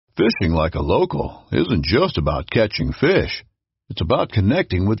Fishing like a local isn't just about catching fish. It's about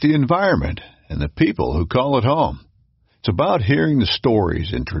connecting with the environment and the people who call it home. It's about hearing the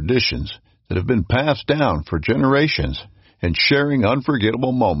stories and traditions that have been passed down for generations and sharing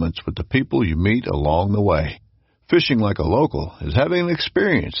unforgettable moments with the people you meet along the way. Fishing like a local is having an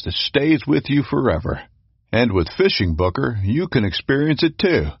experience that stays with you forever. And with Fishing Booker, you can experience it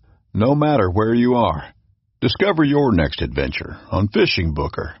too, no matter where you are. Discover your next adventure on Fishing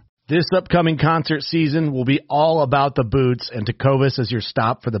Booker. This upcoming concert season will be all about the boots, and Tecovas is your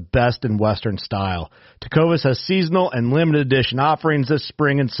stop for the best in Western style. Tecovas has seasonal and limited edition offerings this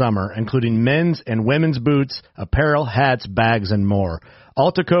spring and summer, including men's and women's boots, apparel, hats, bags, and more.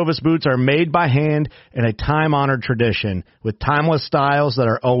 All Tecovas boots are made by hand in a time-honored tradition with timeless styles that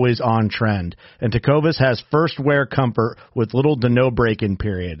are always on trend. And Tecovas has first wear comfort with little to no break-in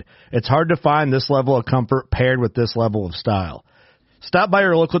period. It's hard to find this level of comfort paired with this level of style. Stop by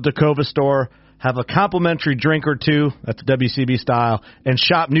your local Tecovas store, have a complimentary drink or two, that's WCB style, and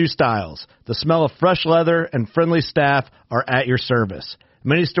shop new styles. The smell of fresh leather and friendly staff are at your service.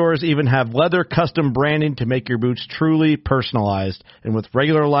 Many stores even have leather custom branding to make your boots truly personalized. And with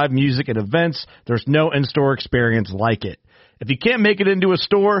regular live music and events, there's no in-store experience like it. If you can't make it into a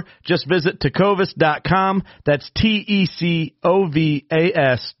store, just visit tecovas.com. That's TECOVAS.com.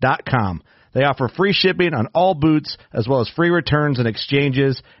 They offer free shipping on all boots, as well as free returns and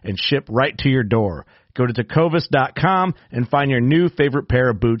exchanges, and ship right to your door. Go to tecovas.com and find your new favorite pair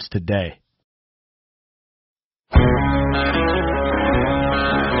of boots today.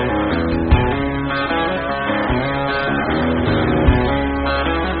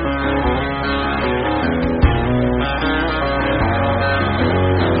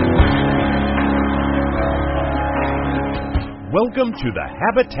 Welcome to the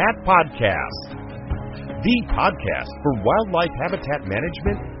Habitat Podcast, the podcast for wildlife habitat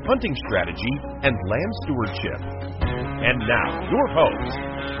management, hunting strategy, and land stewardship. And now, your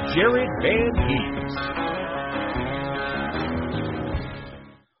host, Jared Van Hees.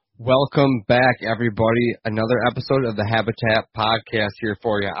 Welcome back, everybody. Another episode of the Habitat Podcast here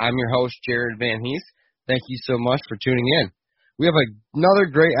for you. I'm your host, Jared Van Hees. Thank you so much for tuning in. We have another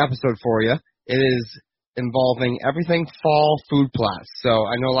great episode for you. It is involving everything fall food plots. So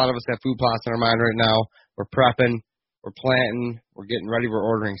I know a lot of us have food plots in our mind right now. We're prepping, we're planting, we're getting ready, we're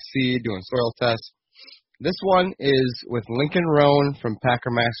ordering seed, doing soil tests. This one is with Lincoln Roan from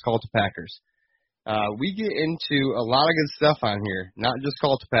Packer Max Cultipackers. We get into a lot of good stuff on here, not just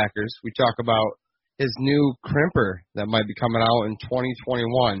Cultipackers. We talk about his new crimper that might be coming out in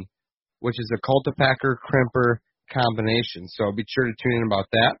 2021, which is a Cultipacker crimper combination. So be sure to tune in about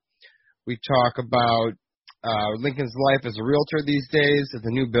that. We talk about Lincoln's life as a realtor these days at the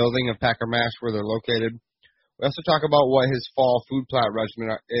new building of Packer Max where they're located. We also talk about what his fall food plot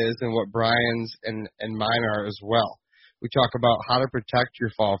regimen is and what Brian's and mine are as well. We talk about how to protect your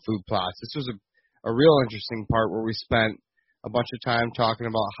fall food plots. This was a real interesting part where we spent a bunch of time talking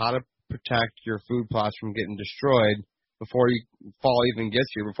about how to protect your food plots from getting destroyed before fall even gets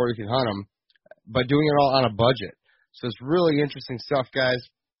here, before you can hunt them, but doing it all on a budget. So it's really interesting stuff, guys.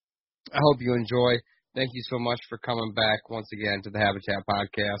 I hope you enjoy. Thank you so much for coming back once again to the Habitat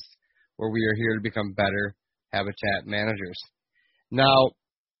Podcast, where we are here to become better habitat managers. Now,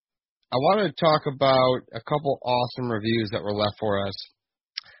 I want to talk about a couple awesome reviews that were left for us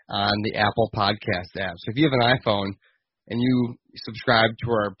on the Apple Podcast app. So if you have an iPhone and you subscribe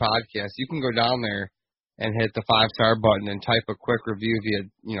to our podcast, you can go down there and hit the 5-star button and type a quick review via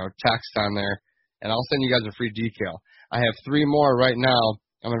text on there, and I'll send you guys a free decal. I have 3 more right now.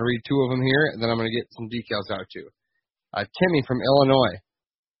 I'm going to read 2 of them here, and then I'm going to get some decals out too. Timmy from Illinois.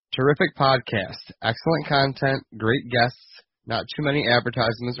 Terrific podcast. Excellent content. Great guests. Not too many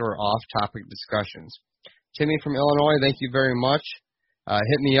advertisements or off-topic discussions. Timmy from Illinois, thank you very much.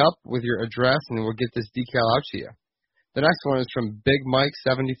 Hit me up with your address, and we'll get this decal out to you. The next one is from Big Mike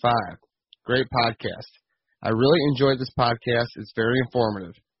 75. Great podcast. I really enjoyed this podcast. It's very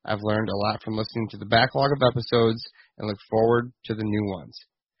informative. I've learned a lot from listening to the backlog of episodes and look forward to the new ones.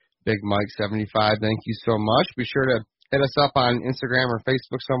 Big Mike 75, thank you so much. Be sure to hit us up on Instagram or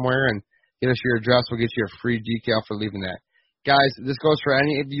Facebook somewhere and get us your address. We'll get you a free decal for leaving that. Guys, this goes for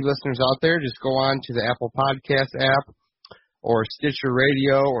any of you listeners out there. Just go on to the Apple Podcast app or Stitcher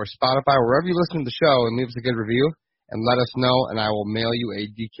Radio or Spotify, wherever you listen to the show, and leave us a good review and let us know, and I will mail you a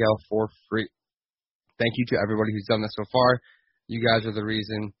decal for free. Thank you to everybody who's done this so far. You guys are the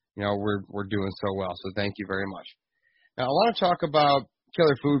reason, we're doing so well, so thank you very much. Now, I want to talk about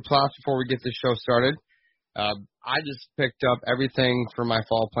killer food plots before we get this show started. I just picked up everything for my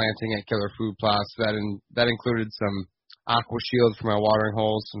fall planting at Killer Food Plots. That included some Aqua Shield for my watering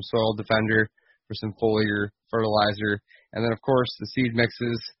holes, some Soil Defender for some foliar fertilizer, and then, of course, the seed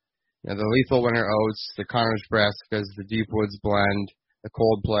mixes, the Lethal Winter Oats, the Carnage Brassicas, the Deep Woods Blend, the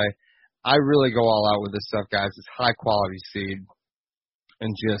Coldplay. I really go all out with this stuff, guys. It's high-quality seed,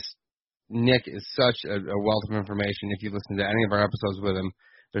 and just Nick is such a wealth of information. If you listen to any of our episodes with him,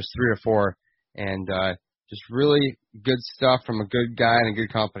 there's 3 or 4, and just really good stuff from a good guy and a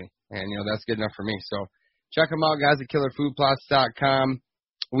good company. And, that's good enough for me. So check them out, guys, at KillerFoodPlots.com.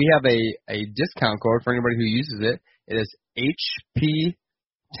 We have a discount code for anybody who uses it. It is HP10%.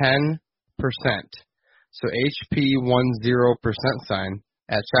 So HP10% sign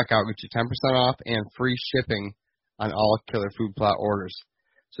at checkout gets you 10% off and free shipping on all Killer Food Plot orders.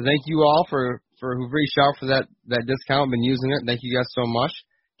 So thank you all for who've reached out for that discount, been using it. Thank you guys so much.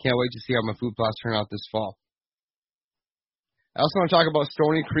 Can't wait to see how my food plots turn out this fall. I also want to talk about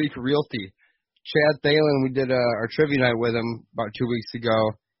Stony Creek Realty. Chad Thalen, we did our trivia night with him about 2 weeks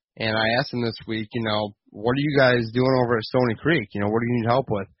ago, and I asked him this week, what are you guys doing over at Stony Creek? What do you need help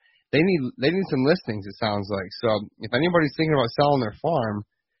with? They need some listings, it sounds like. So if anybody's thinking about selling their farm,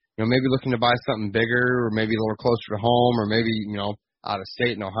 maybe looking to buy something bigger, or maybe a little closer to home, or maybe, out of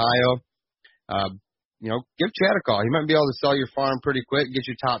state in Ohio, give Chad a call. He might be able to sell your farm pretty quick, get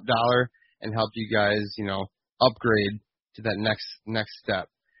you top dollar, and help you guys, upgrade to that next step.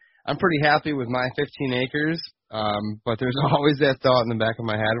 I'm pretty happy with my 15 acres, but there's always that thought in the back of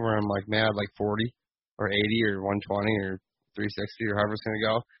my head where I'm like, man, I'd like 40 or 80 or 120 or 360 or however it's going to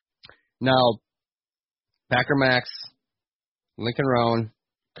go. Now, Packer Max, Lincoln Roan,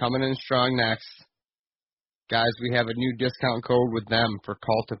 coming in strong next. Guys, we have a new discount code with them for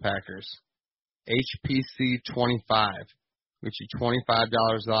Cultipackers. HPC25. Which is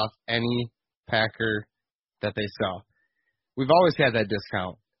 $25 off any Packer that they sell. We've always had that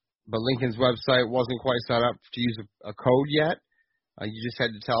discount, but Lincoln's website wasn't quite set up to use a code yet. You just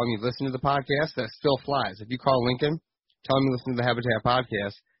had to tell them you listen to the podcast. That still flies. If you call Lincoln, tell them you listen to the Habitat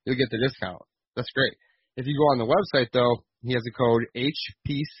podcast, you'll get the discount. That's great. If you go on the website, though, he has a code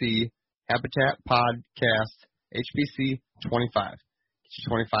HPC Habitat Podcast HPC25. Get you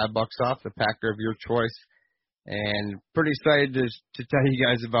 $25 off the Packer of your choice. And pretty excited to tell you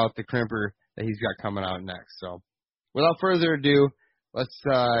guys about the crimper that he's got coming out next. So without further ado, let's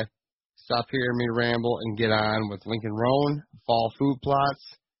stop hearing me ramble and get on with Lincoln Roan, fall food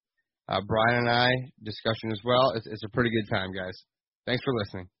plots. Brian and I, discussion as well. It's a pretty good time, guys. Thanks for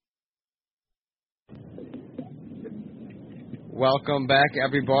listening. Welcome back,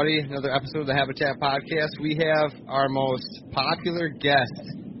 everybody. Another episode of the Habitat Podcast. We have our most popular guest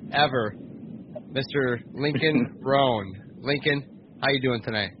ever, Mr. Lincoln Roan. Lincoln, how you doing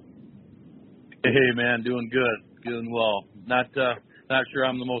tonight? Hey, man, doing good, doing well. Not sure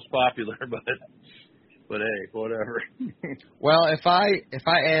I'm the most popular, but hey, whatever. Well, if I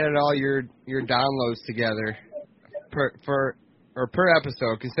added all your downloads together per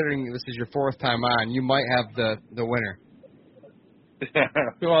episode, considering this is your 4th time on, you might have the winner.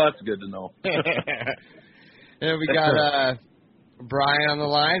 Well, that's good to know. And we got Brian on the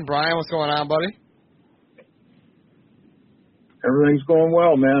line. Brian, what's going on, buddy? Everything's going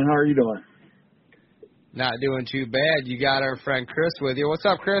well, man. How are you doing? Not doing too bad. You got our friend Chris with you. What's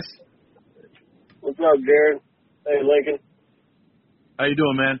up, Chris? What's up, Jared? Hey, Lincoln. How you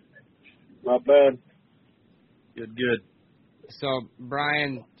doing, man? Not bad. Good. So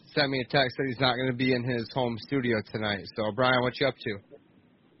Brian sent me a text that he's not going to be in his home studio tonight. So, Brian, what you up to?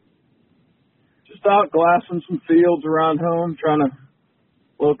 Just out glassing some fields around home, trying to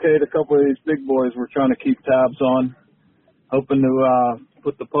locate a couple of these big boys we're trying to keep tabs on, hoping to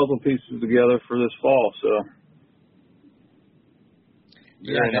put the puzzle pieces together for this fall. So,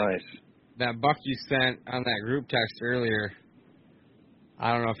 Very nice. That buck you sent on that group text earlier,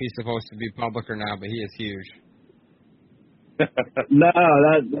 I don't know if he's supposed to be public or not, but he is huge. No,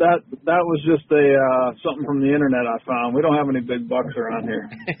 that was just something from the internet I found. We don't have any big bucks around here.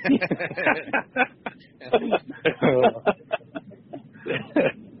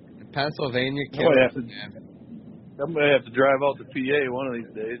 Pennsylvania I'm gonna have to drive out to PA one of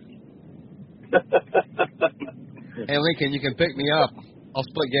these days. Hey, Lincoln, you can pick me up. I'll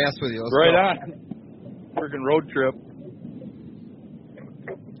split gas with you. Let's right go. on. Freaking road trip.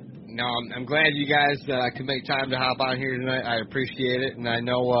 No, I'm glad you guys could make time to hop on here tonight. I appreciate it. And I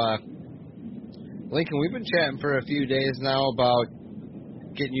know, Lincoln, we've been chatting for a few days now about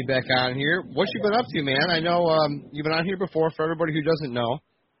getting you back on here. What you been up to, man? I know you've been on here before. For everybody who doesn't know,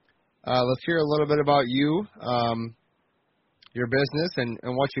 let's hear a little bit about you, your business, and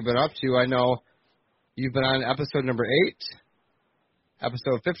what you've been up to. I know you've been on episode number 8,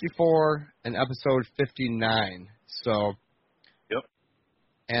 episode 54, and episode 59. So, Yep.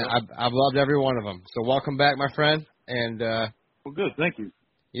 And I've loved every one of them. So welcome back, my friend. And well, good. Thank you.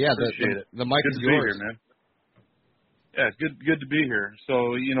 Yeah, appreciate it. The mic good is to yours. Be here, man. Yeah, good to be here.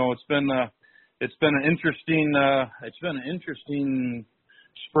 So it's been an interesting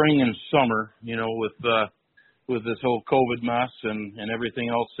spring and summer. With this whole COVID mess and everything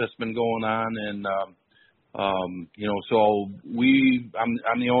else that's been going on, and so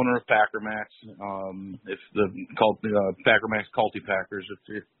I'm the owner of PackerMax. If Packer Max Cultipackers,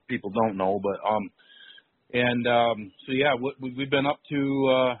 if people don't know, but so yeah, we've been up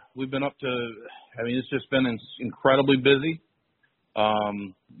to. I mean, it's just been incredibly busy.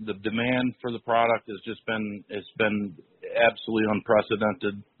 The demand for the product it's been absolutely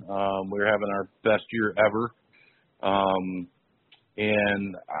unprecedented. We're having our best year ever.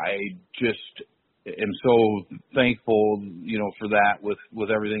 And I just am so thankful, for that with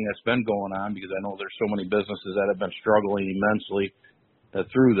everything that's been going on, because I know there's so many businesses that have been struggling immensely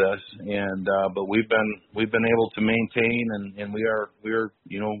through this, and but we've been able to maintain, and we're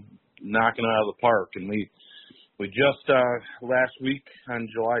knocking it out of the park. And we just last week on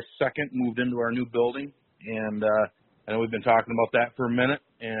July 2nd moved into our new building, and I know we've been talking about that for a minute.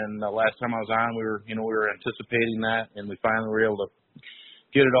 And last time I was on, we were anticipating that, and we finally were able to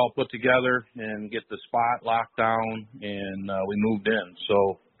get it all put together and get the spot locked down, and we moved in.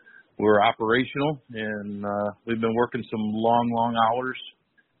 So we're operational, and we've been working some long hours.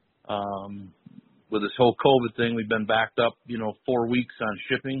 With this whole COVID thing, we've been backed up, 4 weeks on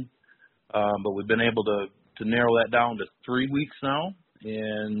shipping, but we've been able to narrow that down to 3 weeks now,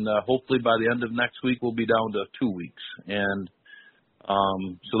 and hopefully by the end of next week we'll be down to 2 weeks. And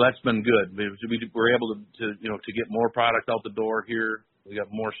so that's been good. We're able to get more product out the door here. We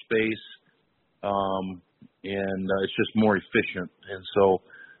got more space, and it's just more efficient. And so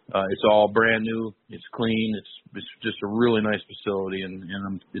it's all brand new. It's clean. It's just a really nice facility,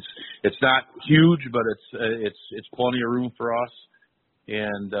 and it's not huge, but it's plenty of room for us.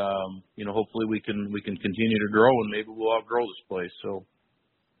 And hopefully we can continue to grow, and maybe we'll outgrow this place. So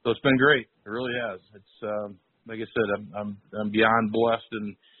it's been great. It really has. It's like I said, I'm beyond blessed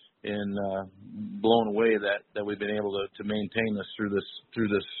and blown away that we've been able to maintain this through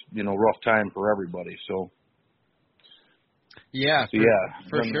this rough time for everybody. So yeah,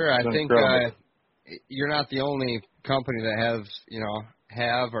 for sure. I think you're not the only company that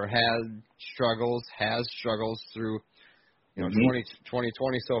have or had struggles through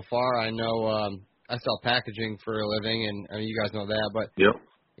 2020 so far. I know I sell packaging for a living, and I mean, you guys know that, but yep.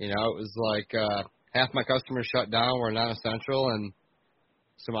 It was like half my customers shut down, were non-essential, and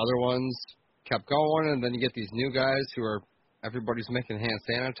some other ones kept going, and then you get these new guys everybody's making hand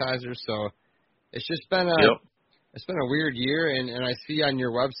sanitizer. So it's just been it's been a weird year, and I see on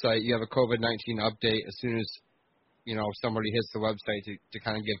your website you have a COVID-19 update as soon as somebody hits the website to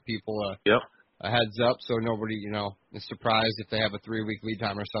kind of give people a heads up, so nobody is surprised if they have a 3-week lead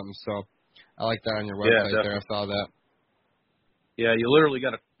time or something. So I like that on your website there. I saw that. Yeah, you really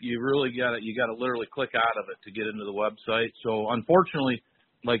got to literally click out of it to get into the website. So unfortunately,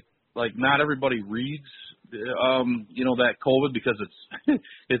 like not everybody reads that COVID, because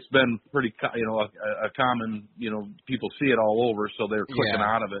it's been pretty a common people see it all over, so they're clicking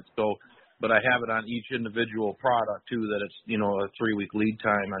out of it. So, but I have it on each individual product too, that it's a 3-week lead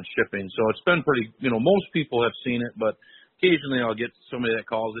time on shipping. So it's been pretty most people have seen it, but occasionally I'll get somebody that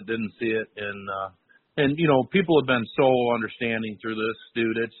calls that didn't see it, and people have been so understanding through this,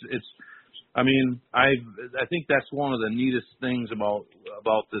 dude. I think that's one of the neatest things about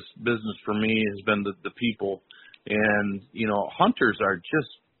this business for me has been the people. And hunters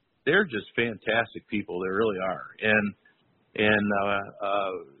they're just fantastic people. They really are. And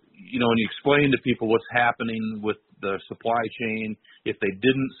when you explain to people what's happening with the supply chain, if they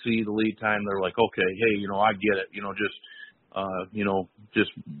didn't see the lead time, they're like, okay, hey, I get it.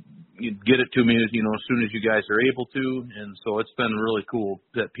 Just get it to me, as soon as you guys are able to. And so it's been really cool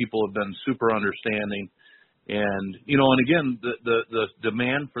that people have been super understanding. And, and again, the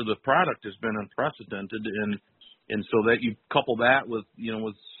demand for the product has been unprecedented. And so that you couple that with,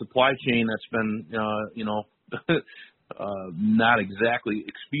 with supply chain that's been, not exactly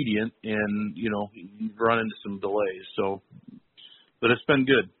expedient, and, you run into some delays. So, but it's been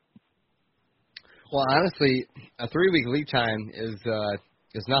good. Well, honestly, a 3-week lead time is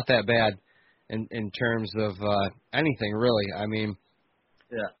not that bad in terms of anything, really. I mean,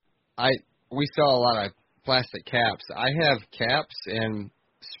 we sell a lot of plastic caps. I have caps and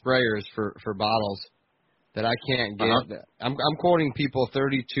sprayers for bottles that I can't get. I'm quoting people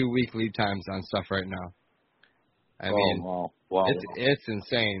 32-week lead times on stuff right now. I mean, wow. It's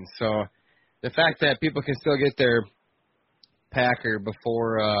insane. So the fact that people can still get their packer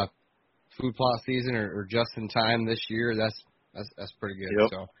before food plot season or just in time this year, that's pretty good. Yep.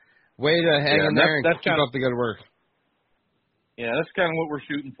 So, way to hang in there and keep up the good work. Yeah, that's kind of what we're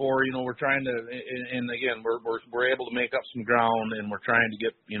shooting for. We're trying to, and again, we're able to make up some ground, and we're trying to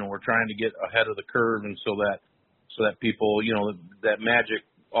get ahead of the curve, and so that people, that magic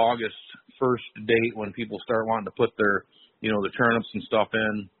August 1st date when people start wanting to put their, the turnips and stuff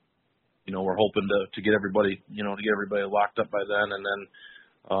in, we're hoping to get everybody, locked up by then, and then,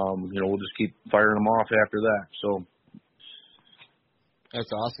 we'll just keep firing them off after that. So. That's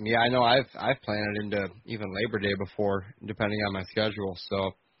awesome. Yeah, I know I've planned it into even Labor Day before, depending on my schedule.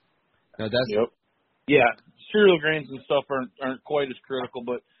 So, that's Yep. Yeah, cereal grains and stuff aren't quite as critical,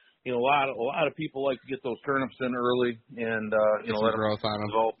 but a lot of people like to get those turnips in early and let them growth on them.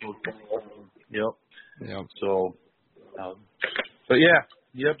 Yep. So, but yeah,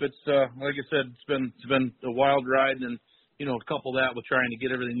 it's like I said, it's been a wild ride, and couple that with trying to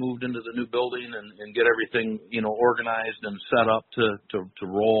get everything moved into the new building and get everything, organized and set up to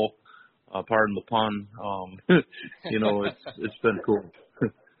roll. Pardon the pun. It's been cool.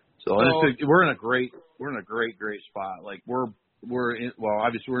 So we're in a great spot. Like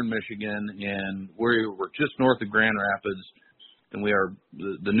obviously we're in Michigan, and we're just north of Grand Rapids, and we are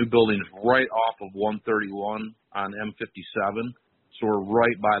the new building is right off of 131 on M57. So we're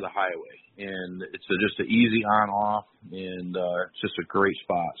right by the highway, and it's just an easy on-off, and it's just a great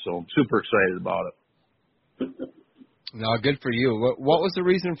spot. So I'm super excited about it. No, good for you. What was the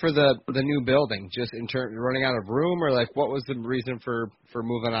reason for the new building? Just in terms of running out of room, or what was the reason for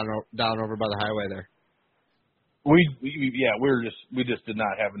moving on down over by the highway there? We just did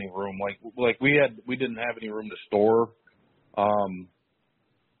not have any room. We didn't have any room to store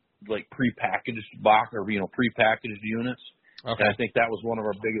prepackaged box or prepackaged units. Okay. And I think that was one of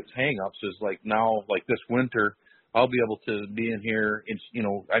our biggest hang-ups is now this winter, I'll be able to be in here.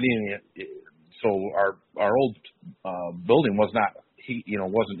 So our old building was not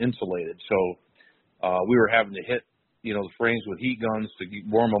wasn't insulated. So we were having to hit, the frames with heat guns to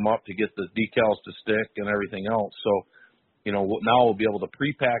warm them up to get the decals to stick and everything else. So, now we'll be able to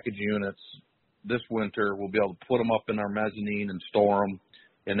prepackage units this winter. We'll be able to put them up in our mezzanine and store them.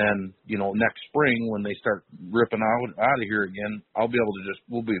 And then, next spring when they start ripping out of here again, I'll be able to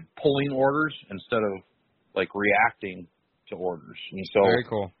we'll be pulling orders instead of reacting to orders. And so very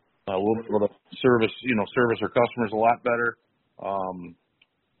cool. We'll be able to service our customers a lot better.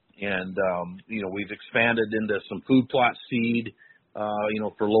 We've expanded into some food plot seed,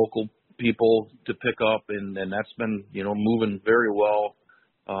 for local people to pick up, and that's been, moving very well.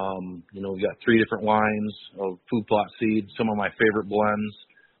 We've got 3 different lines of food plot seed, some of my favorite blends.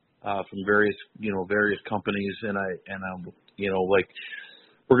 From various companies, and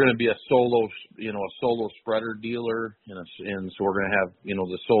we're going to be a solo spreader dealer, and so we're going to have,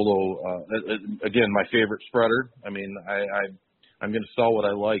 the solo, again, my favorite spreader. I mean, I'm going to sell what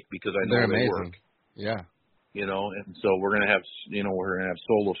I like because I know they're they amazing. work. Yeah. And so we're going to have,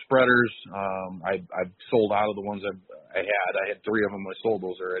 solo spreaders. I've sold out of the ones I had 3 of them. I sold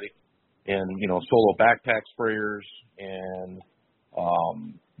those already, and, solo backpack sprayers and,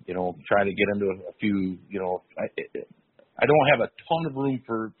 try to get into a few, I don't have a ton of room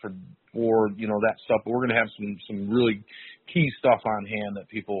for that stuff, but we're going to have some really key stuff on hand that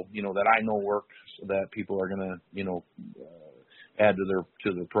people, that I know works, so that people are going to, add to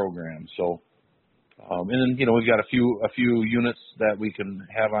their program. So, and then, we've got a few units that we can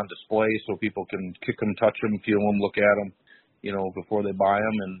have on display so people can kick them, touch them, feel them, look at them, before they buy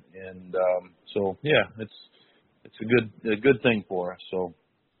them. And so, yeah, it's a good thing for us. So.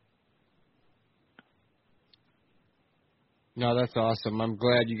 No, that's awesome. I'm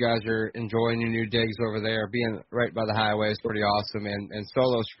glad you guys are enjoying your new digs over there. Being right by the highway is pretty awesome. And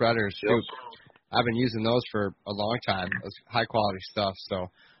solo spreaders, Yep. I've been using those for a long time. It's high quality stuff.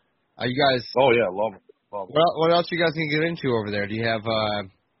 So, you guys. Oh yeah, love it. What else you guys can get into over there? Do you have?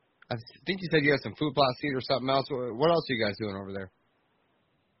 I think you said you have some food plot seed or something else. What else are you guys doing over there?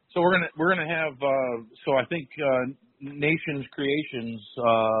 So we're gonna have. So I think Nations Creations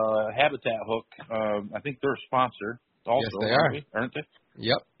Habitat Hook. I think they're a sponsor. Also, yes, they are, aren't they?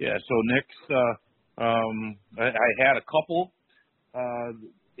 Yep. Yeah. So Nick's. I had a couple,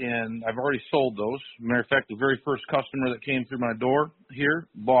 and I've already sold those. Matter of fact, the very first customer that came through my door here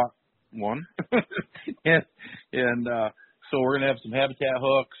bought one, and so we're gonna have some habitat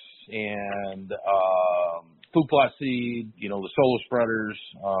hooks and food plot seed. The solo spreaders.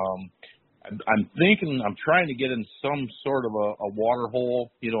 I'm trying to get in some sort of a water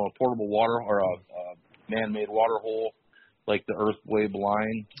hole, a portable water or a man-made water hole, like the Earthwave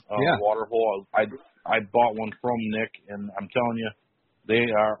line Yeah. water hole. I bought one from Nick, and I'm telling you,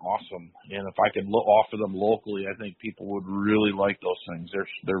 they are awesome. And if I could offer them locally, I think people would really like those things.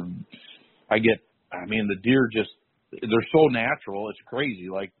 The deer they're so natural. It's crazy.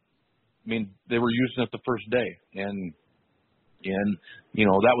 Like, I mean, they were using it the first day, and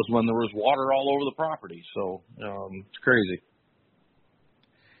that was when there was water all over the property. So it's crazy.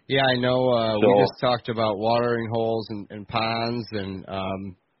 Yeah, I know. We just talked about watering holes and ponds and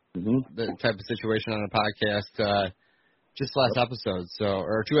the type of situation on the podcast just last episode,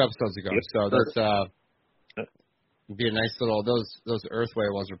 or 2 episodes ago. Yep. So that's be a nice little. Those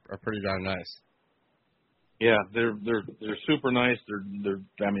Earthway ones are pretty darn nice. Yeah, they're super nice. They're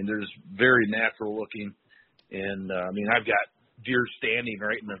just very natural looking, and I've got deer standing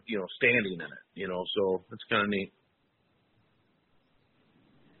right in standing in it, so it's kind of neat.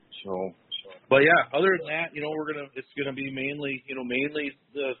 So, but yeah, other than that, it's gonna be mainly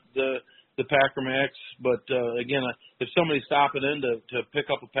the Packer Max. But again, if somebody's stopping in to pick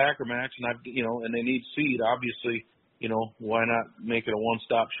up a Packer Max and they need seed, obviously, why not make it a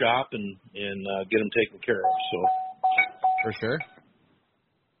one-stop shop and get them taken care of? So, for sure.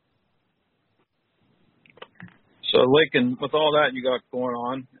 So, Lincoln, with all that you got going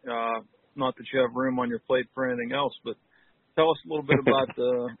on, not that you have room on your plate for anything else, but tell us a little bit about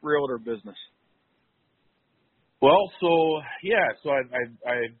the realtor business. Well, I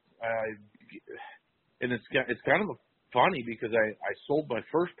and it's kind of funny because I sold my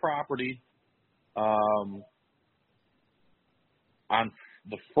first property on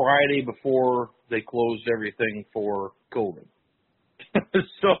the Friday before they closed everything for COVID.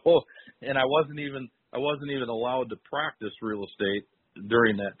 And I wasn't even allowed to practice real estate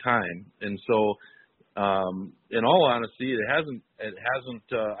during that time. And so, in all honesty, I haven't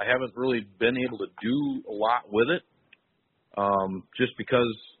really been able to do a lot with it, just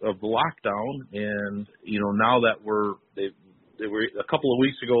because of the lockdown. And, now that they were a couple of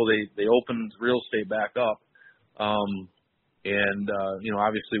weeks ago, they opened real estate back up.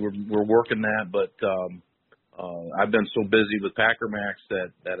 Obviously we're working that, but, I've been so busy with Packer Max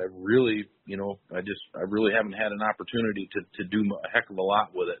that I really, I really haven't had an opportunity to do a heck of a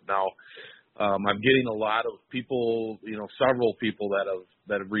lot with it. Now, I'm getting a lot of people, several people that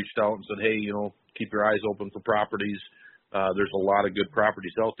have reached out and said, hey, keep your eyes open for properties. There's a lot of good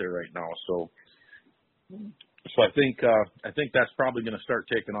properties out there right now. So I think that's probably going to start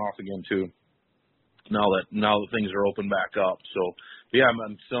taking off again too. Now that things are open back up. So yeah,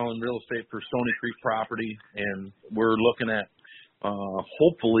 I'm selling real estate for Stony Creek property, and we're looking at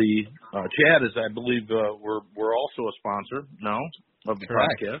hopefully Chad is, I believe, we're also a sponsor now of the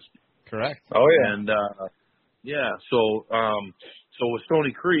podcast. Correct. Oh yeah. And so with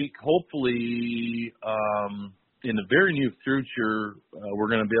Stony Creek, hopefully in the very near future, we're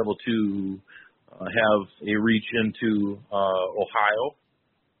going to be able to have a reach into Ohio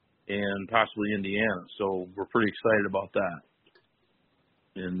and possibly Indiana. So we're pretty excited about that.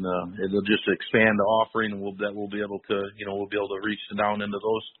 And it'll just expand the offering, and we'll be able to reach down into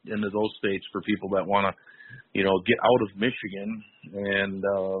those states for people that want to, get out of Michigan and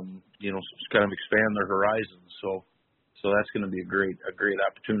kind of expand their horizons. So that's going to be a great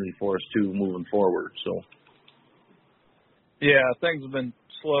opportunity for us too moving forward. So yeah, things have been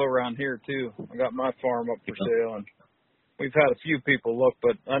slow around here too. I got my farm up for sale, and we've had a few people look,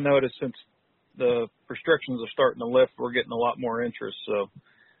 but I noticed since the restrictions are starting to lift, we're getting a lot more interest. So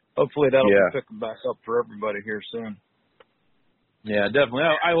hopefully that'll be picking back up for everybody here soon. Yeah, definitely.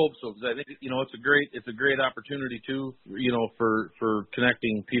 I hope so, because I think it's a great opportunity too, for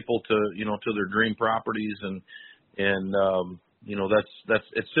connecting people to to their dream properties, and that's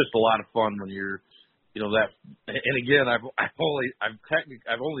it's just a lot of fun when you're that. And again, I've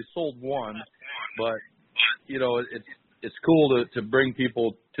only sold one, but it's cool to bring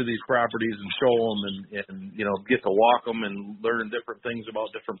people to these properties and show them and get to walk them and learn different things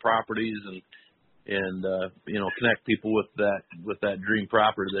about different properties and connect people with that dream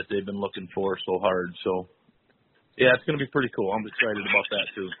property that they've been looking for so hard. So yeah, it's going to be pretty cool. I'm excited about that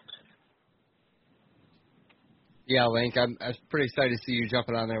too. Yeah, Link, I'm pretty excited to see you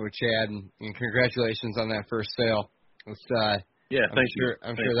jumping on there with Chad, and congratulations on that first sale. It's, thank you.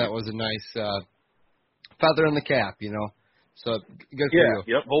 I'm sure that was a nice feather in the cap, So good for you.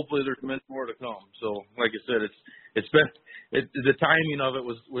 Yep. Hopefully there's many more to come. So like I said, the timing of it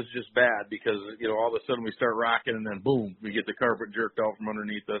was just bad because all of a sudden we start rocking and then boom, we get the carpet jerked out from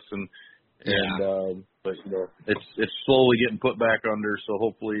underneath us but it's slowly getting put back under. So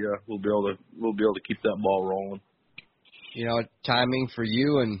hopefully we'll be able to keep that ball rolling. timing for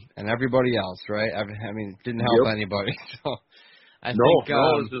you and everybody else, right? I mean, it didn't help anybody. So I think it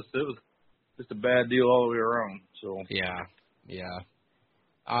was just a bad deal all the way around. So yeah.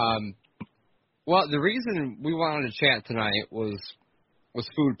 Well, the reason we wanted to chat tonight was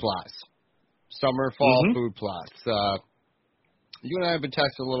food plots, summer, fall food plots. You and I have been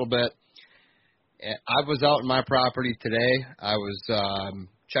texting a little bit. I was out in my property today. I was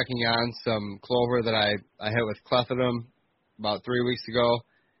checking on some clover that I hit with clethodim about 3 weeks ago.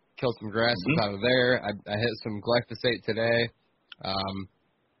 Killed some grasses out of there. I hit some glyphosate today.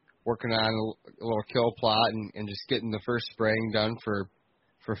 Working on a little kill plot and just getting the first spraying done for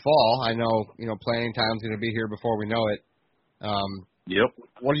fall. I know, planting time's going to be here before we know it.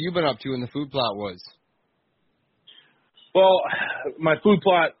 What have you been up to in the food plot woods? Well, my food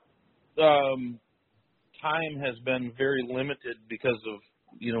plot time has been very limited because of,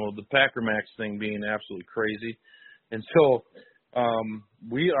 the Packermax thing being absolutely crazy. And so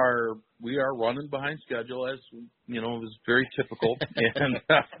we are running behind schedule, as is very typical. And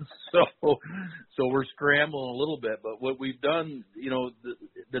so we're scrambling a little bit, but what we've done,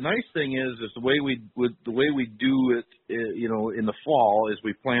 the nice thing is the way we do it, in the fall is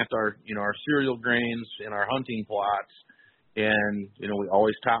we plant our cereal grains in our hunting plots, and we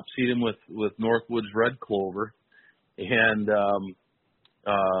always top seed them with Northwoods red clover, and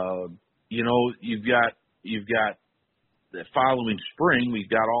you've got that following spring, we've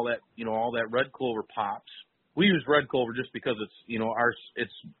got all that red clover pops. We use red clover just because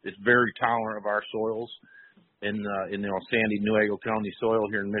it's very tolerant of our soils in sandy Newaygo County soil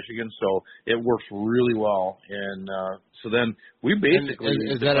here in Michigan, so it works really well. And so then we basically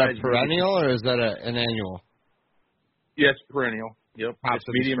is that a perennial or is that an annual? Yes, perennial. Yep, pops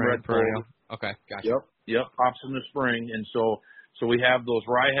it's medium red perennial. clover. Okay, gotcha. Yep, pops in the spring, and so we have those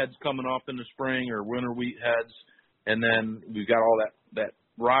rye heads coming up in the spring or winter wheat heads. And then we've got all that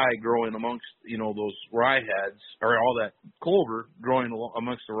rye growing amongst, those rye heads, or all that clover growing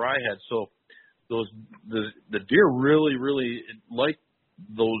amongst the rye heads. So the deer really, really like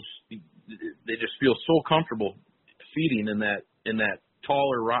those. They just feel so comfortable feeding in that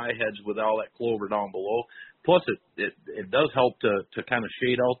taller rye heads with all that clover down below. Plus it does help to kind of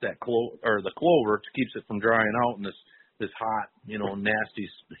shade out that the clover, to keeps it from drying out in this hot, nasty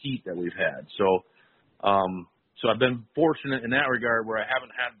heat that we've had. So I've been fortunate in that regard where I haven't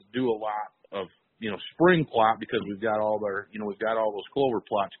had to do a lot of, spring plot because we've got all those clover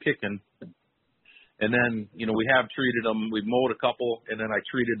plots kicking. And then, we have treated them. We've mowed a couple, and then I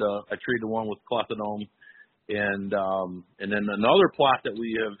treated one with clethodim. And then another plot that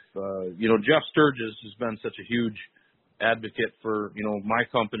we have, Jeff Sturgis has been such a huge advocate for, my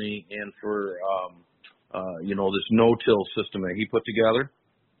company and for, this no-till system that he put together.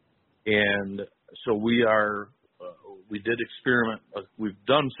 And so we did experiment. We've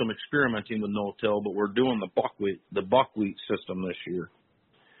done some experimenting with no-till, but we're doing the buckwheat system this year.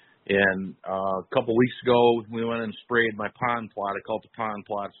 And a couple weeks ago, we went and sprayed my pond plot. I call it the pond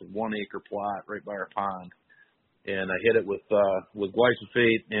plot. It's a 1 acre plot right by our pond, and I hit it with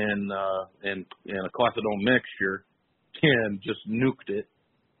glyphosate and a clethodim mixture, and just nuked it.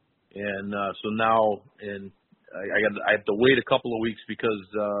 And so now, I have to wait a couple of weeks because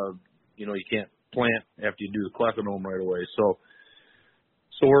you can't plant after you do the clethodim right away. So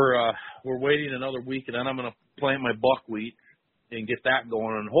we're waiting another week, and then I'm going to plant my buckwheat and get that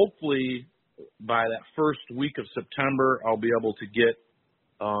going. And hopefully by that first week of September, I'll be able to get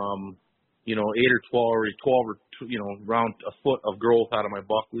 8 or 12 or around a foot of growth out of my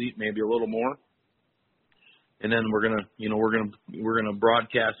buckwheat, maybe a little more. And then we're gonna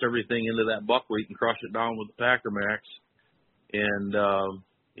broadcast everything into that buckwheat and crush it down with the Packermax, and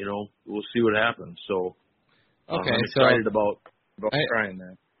we'll see what happens. So I'm excited about trying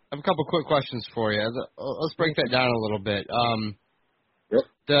that. I have a couple quick questions for you. Let's break that down a little bit. Yep.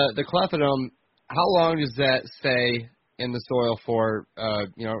 The clethodim, how long does that stay in the soil for,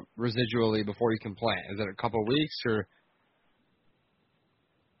 residually before you can plant? Is it a couple of weeks or?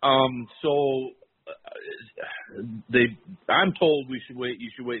 I'm told you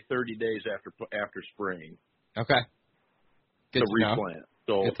should wait 30 days after spraying. Okay. Good to replant. Know.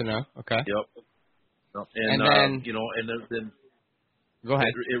 So, good to know. Okay. Yep. And then then go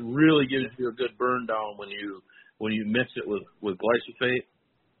ahead. It really gives you a good burn down when you mix it with glyphosate.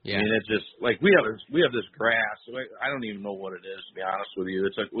 Yeah. I mean, it's just like we have this grass. I don't even know what it is, to be honest with you.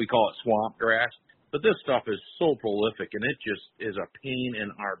 It's like we call it swamp grass, but this stuff is so prolific, and it just is a pain in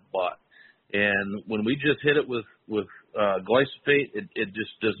our butt. And when we just hit it with glyphosate, it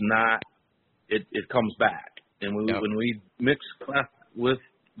just does not. It comes back, and when we mix with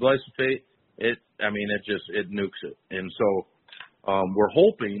glyphosate, it nukes it. And so we're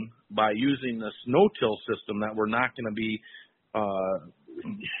hoping by using this no-till system that we're not going to be,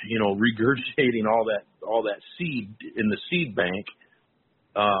 regurgitating all that seed in the seed bank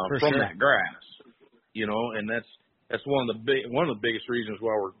from that grass. And that's one of the biggest reasons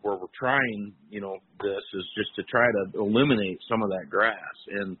why we're trying, this is just to try to eliminate some of that grass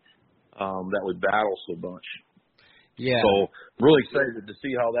and that we battle so much. Yeah. So I'm really excited to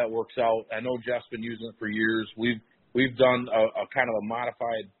see how that works out. I know Jeff's been using it for years. We've done a kind of a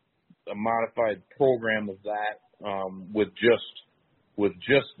modified program of that with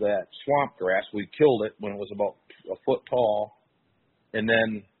just that swamp grass. We killed it when it was about a foot tall, and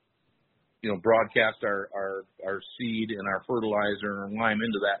then broadcast our seed and our fertilizer and lime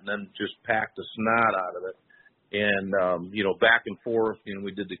into that, and then just pack the snot out of it. And back and forth.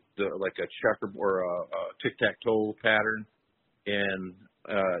 We did like a checker or a tic-tac-toe pattern, and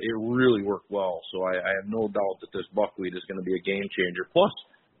it really worked well. So I have no doubt that this buckwheat is going to be a game changer. Plus,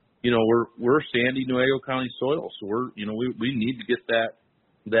 we're sandy Nuevo County soil, so we need to get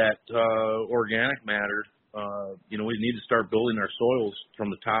that organic matter. We need to start building our soils from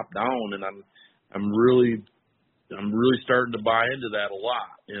the top down, and I'm really starting to buy into that a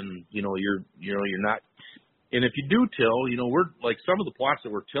lot. And you're not. And if you do till, we're like some of the plots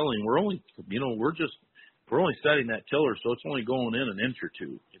that we're tilling, we're only setting that tiller, so it's only going in an inch or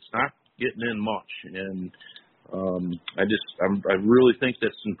two. It's not getting in much. And I really think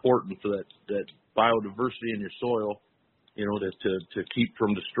that's important for that biodiversity in your soil, to keep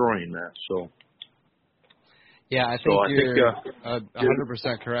from destroying that. So. Yeah, I think you're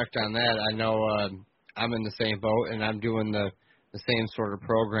 100% correct on that. I know I'm in the same boat, and I'm doing the same sort of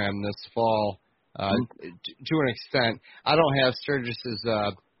program this fall. To an extent, I don't have Sturgis's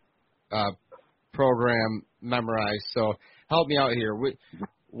program memorized, so help me out here.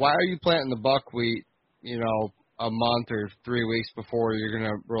 Why are you planting the buckwheat, a month or 3 weeks before you're going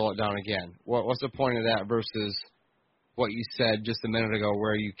to roll it down again? What's the point of that versus what you said just a minute ago,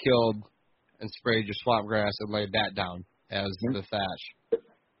 where you killed and sprayed your swamp grass and laid that down as the thatch?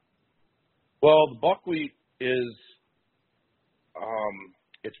 Well, the buckwheat is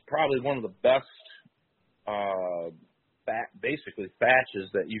it's probably one of the best thatches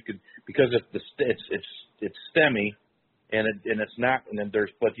that you could, because it's stemmy and it's not, and then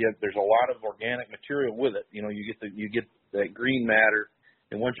there's a lot of organic material with it. You get that green matter,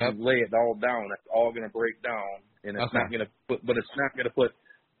 and once you lay it all down, it's all going to break down, and it's not going to put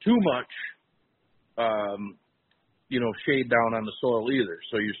too much shade down on the soil either.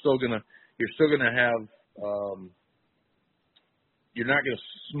 So you're still gonna have you're not gonna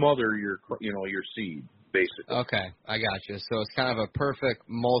smother your seed, basically. Okay, I got you. So it's kind of a perfect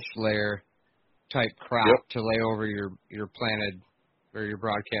mulch layer type crop to lay over your planted or your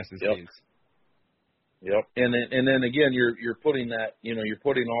broadcasted seeds. Yep. And then again, you're putting that, you're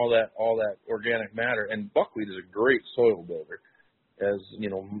putting all that organic matter, and buckwheat is a great soil builder. As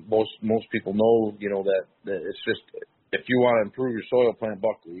most people know, that it's just, if you want to improve your soil, plant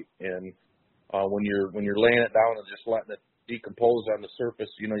buckwheat. And when you're laying it down and just letting it decompose on the surface,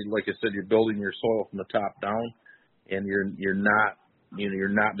 like I said, you're building your soil from the top down, and you're not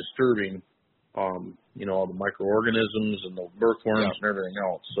disturbing all the microorganisms and the earthworms and everything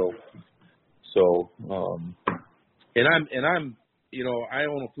else. So and I'm I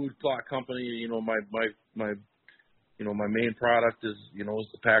own a food plot company. My main product is is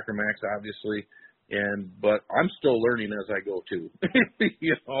the Packer Max, obviously, but I'm still learning as I go too.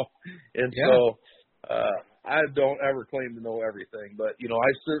 So I don't ever claim to know everything, but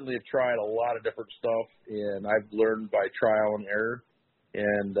I certainly have tried a lot of different stuff, and I've learned by trial and error.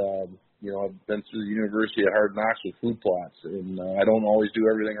 And I've been through the University of Hard Knocks with food plots, and I don't always do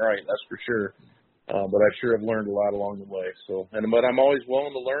everything right, that's for sure. But I sure have learned a lot along the way. So, but I'm always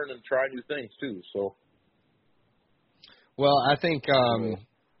willing to learn and try new things too. So. Well, I think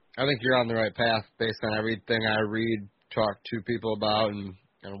you're on the right path based on everything I read, talk to people about, and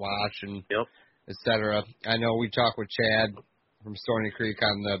watch, and et cetera. I know we talked with Chad from Stony Creek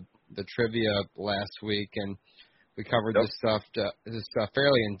on the trivia last week, and we covered this stuff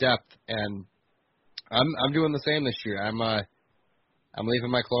fairly in depth. And I'm doing the same this year. I'm leaving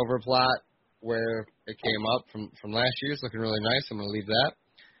my clover plot where it came up from last year. It's looking really nice. I'm going to leave that,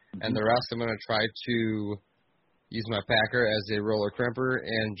 and the rest I'm going to try to use my packer as a roller crimper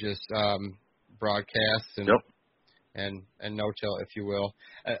and just broadcast and no-till, if you will.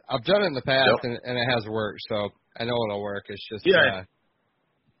 I've done it in the past, and it has worked, so I know it'll work. It's just you have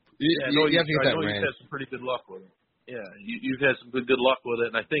to get that range. You've had some pretty good luck with it. Yeah, you've had some good luck with it,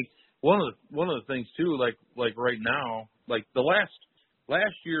 and I think one of the things too, like right now, like the last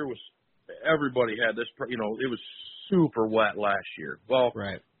year was everybody had this, it was super wet last year. Well,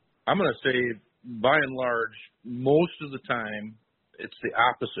 right. I'm going to say, by and large, most of the time, it's the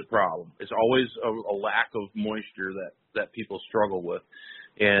opposite problem. It's always a lack of moisture that people struggle with.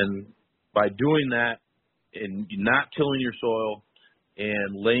 And by doing that and not tilling your soil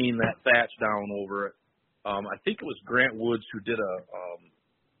and laying that thatch down over it, I think it was Grant Woods who did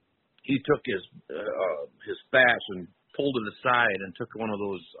he took his thatch and pulled it aside and took one of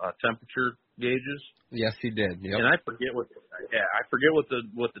those temperature gauges. Yes, he did. Yep. And I forget what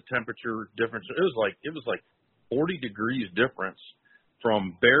the temperature difference. It was like 40 degrees difference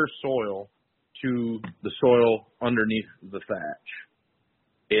from bare soil to the soil underneath the thatch.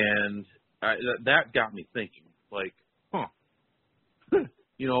 And that got me thinking, like, when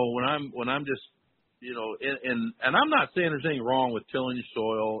I'm just, and I'm not saying there's anything wrong with tilling your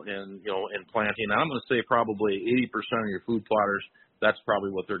soil and planting. I'm going to say probably 80% of your food plotters, that's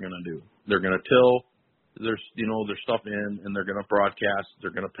probably what they're going to do. They're going to till their stuff in, and they're going to broadcast. They're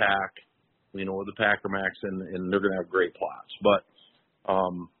going to pack, with the Packer Max, and they're going to have great plots. But,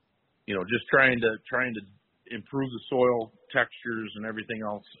 just trying to improve the soil textures and everything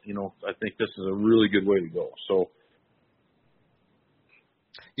else, I think this is a really good way to go. So.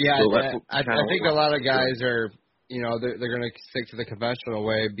 Yeah, so I think a lot of guys are, they're going to stick to the conventional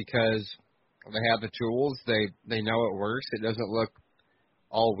way because they have the tools. They know it works. It doesn't look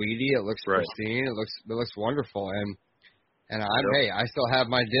all weedy. It looks pristine. It looks wonderful. And I still have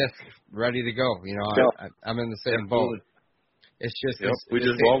my disc ready to go. I'm in the same boat. It's just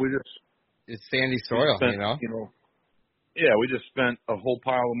it's sandy soil. Yeah, we just spent a whole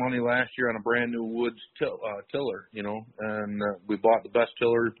pile of money last year on a brand new Woods tiller, and we bought the best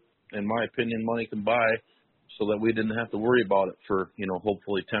tiller, in my opinion, money can buy, so that we didn't have to worry about it for,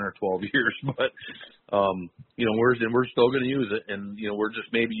 hopefully 10 or 12 years. But, we're still going to use it, and, we're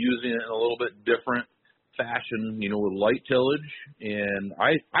just maybe using it in a little bit different fashion, with light tillage. And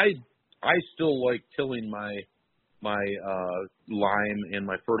I still like tilling my lime and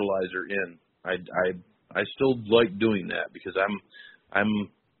my fertilizer in. I still like doing that because I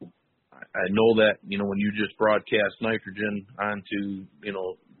know that, when you just broadcast nitrogen onto, the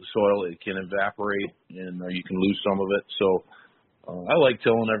soil, it can evaporate and you can lose some of it. So, I like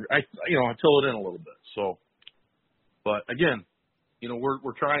tilling I till it in a little bit. So, but again,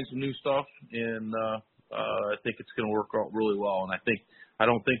 we're trying some new stuff, and, I think it's going to work out really well. And I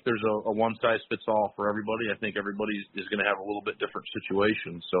don't think there's a one size fits all for everybody. I think everybody is going to have a little bit different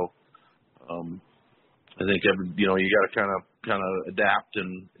situation. So, I think you got to kind of adapt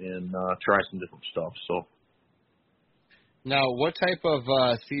and try some different stuff. So now, what type of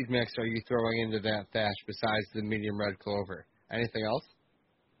seed mix are you throwing into that thatch besides the medium red clover? Anything else?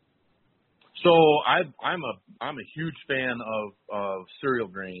 So I'm a huge fan of cereal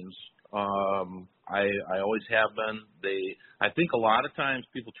grains. I always have been. I think a lot of times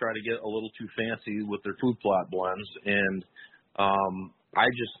people try to get a little too fancy with their food plot blends, and I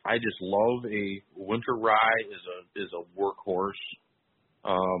just love a winter rye is a workhorse.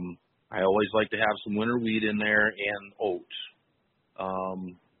 I always like to have some winter wheat in there and oats.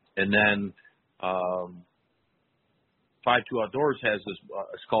 And then 5-2 Outdoors has this.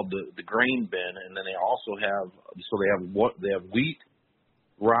 It's called the grain bin, and then they also have they have wheat,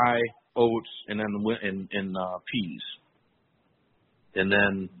 rye, oats, and then peas. And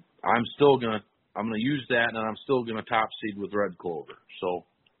then I'm going to use that, and I'm still going to top seed with red clover. So,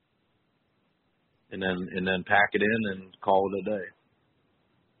 and then pack it in and call it a day.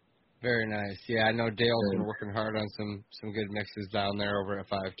 Very nice. Yeah, I know Dale's been working hard on some good mixes down there over at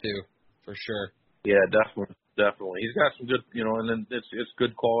 5-2, for sure. Yeah, definitely. He's got some good, and then it's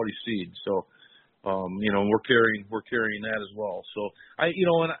good quality seed. So, we're carrying that as well. So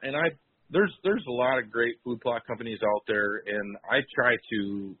there's a lot of great food plot companies out there, and I try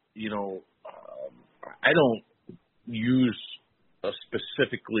to, I don't use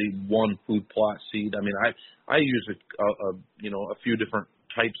specifically one food plot seed. I mean, I use a few different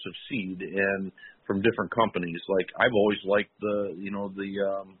types of seed and from different companies. Like I've always liked I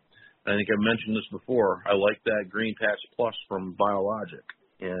think I mentioned this before. I like that Green Patch Plus from Biologic,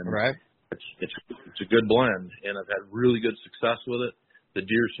 and right. It's a good blend, and I've had really good success with it. The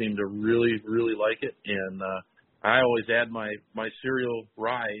deer seem to really, really like it, and I always add my cereal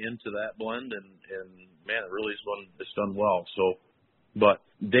rye into that blend, and man, it really is done well. So, but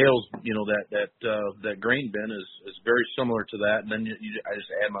Dale's, that grain bin is very similar to that, and then I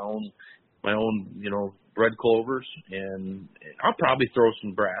just add my own red clovers, and I'll probably throw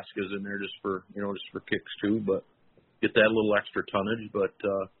some brassicas in there just for kicks too, but get that little extra tonnage. But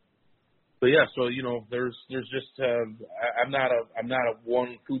yeah, so there's just I'm not a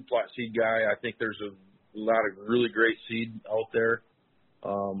one food plot seed guy. I think there's a lot of really great seed out there,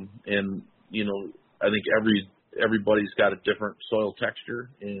 and I think everybody's got a different soil texture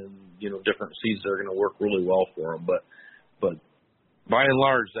and different seeds that are going to work really well for them. But by and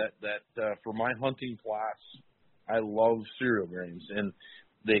large, that for my hunting plots, I love cereal grains, and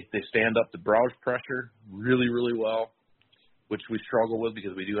they stand up to browse pressure really, really well, which we struggle with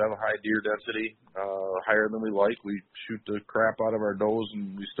because we do have a high deer density, higher than we like. We shoot the crap out of our does,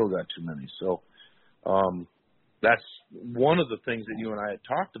 and we still got too many. So that's one of the things that you and I had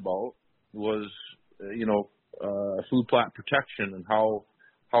talked about was, food plot protection and how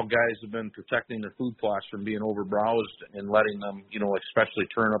guys have been protecting their food plots from being overbrowsed and letting them, especially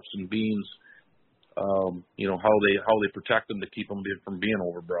turnips and beans, how they protect them to keep them from being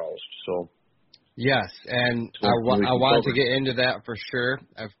overbrowsed. So. Yes, and I wanted to get into that for sure.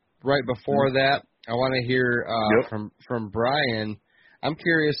 Right before that, I want to hear from Brian. I'm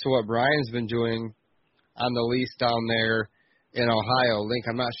curious to what Brian's been doing on the lease down there in Ohio. Link,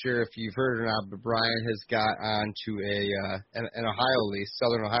 I'm not sure if you've heard or not, but Brian has got onto an Ohio lease,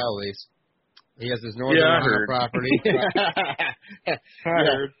 Southern Ohio lease. He has his Northern Ohio property. I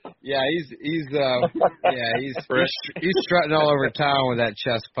heard. Yeah, he's strutting all over town with that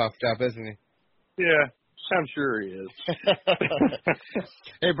chest puffed up, isn't he? Yeah, I'm sure he is.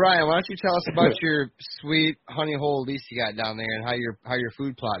 Hey, Brian, why don't you tell us about your sweet honey hole lease you got down there and how you're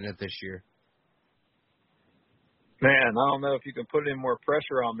food plotting it this year? Man, I don't know if you can put any more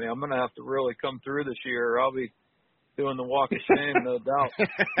pressure on me. I'm going to have to really come through this year, or I'll be doing the walk of shame, no doubt.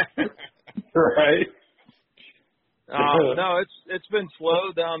 Right. No, it's been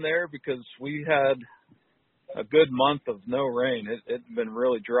slow down there because we had a good month of no rain. It's been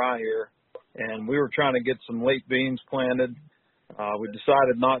really dry here, and we were trying to get some late beans planted. We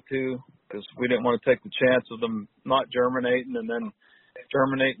decided not to because we didn't want to take the chance of them not germinating and then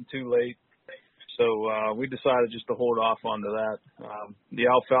germinating too late. So we decided just to hold off onto that. The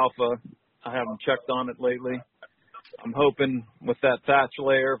alfalfa, I haven't checked on it lately. I'm hoping with that thatch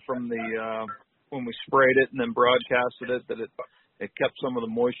layer from the when we sprayed it and then broadcasted it that it kept some of the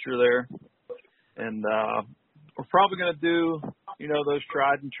moisture there. And we're probably going to do, those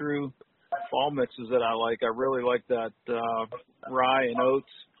tried and true fall mixes that I like. I really like that rye and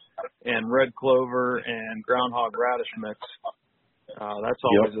oats and red clover and groundhog radish mix. That's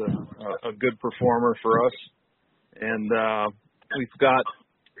always a good performer for us. And we've got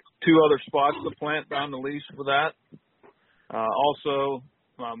 2 other spots to plant down the lease for that. Also,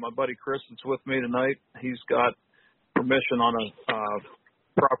 my buddy Chris that's with me tonight, he's got permission on a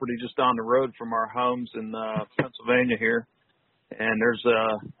property just down the road from our homes in Pennsylvania here. And there's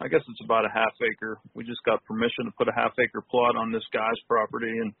I guess it's about a half acre. We just got permission to put a half acre plot on this guy's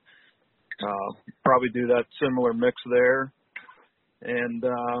property and probably do that similar mix there. And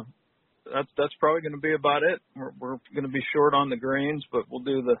that's probably going to be about it. We're going to be short on the grains, but we'll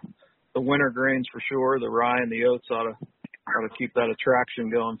do the winter grains for sure. The rye and the oats ought to keep that attraction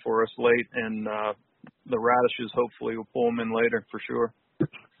going for us late, and the radishes hopefully we'll pull them in later for sure.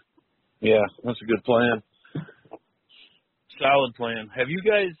 Yeah, that's a good plan. Solid plan. Have you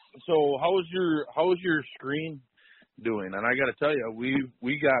guys? So how was your screen doing? And I got to tell you,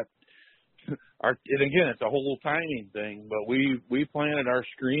 we got. And again, it's a whole timing thing, but we planted our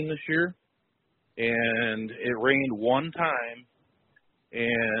screen this year, and it rained one time,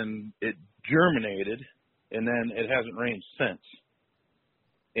 and it germinated, and then it hasn't rained since.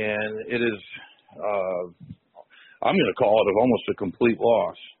 And it is, I'm going to call it almost a complete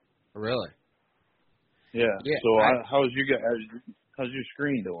loss. Really? Yeah. So how's your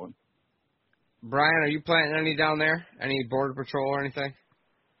screen doing? Brian, are you planting any down there? Any Border Patrol or anything?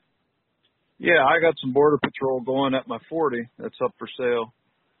 Yeah, I got some Border Patrol going at my 40 that's up for sale.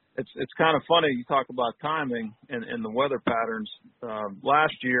 It's kind of funny you talk about timing and the weather patterns.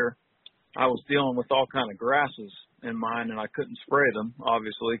 Last year, I was dealing with all kind of grasses in mine, and I couldn't spray them,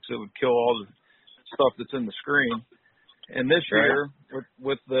 obviously, because it would kill all the stuff that's in the screen. And this year,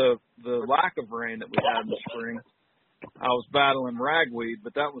 with the lack of rain that we had in the spring, I was battling ragweed,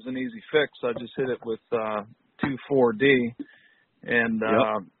 but that was an easy fix. I just hit it with 2,4-D, and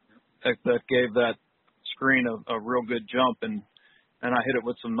that gave that screen a real good jump, and I hit it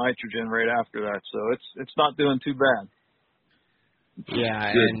with some nitrogen right after that. So it's not doing too bad.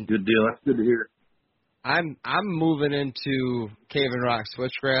 Yeah, good deal. That's good to hear. I'm moving into Cave and Rock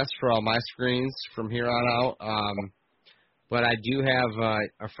switchgrass for all my screens from here on out. But I do have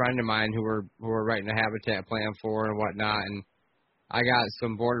a friend of mine who we're writing a habitat plan for and whatnot, and I got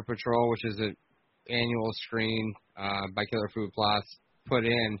some Border Patrol, which is an annual screen by Killer Food Plots, put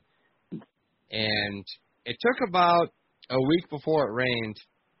in. and it took about a week before it rained,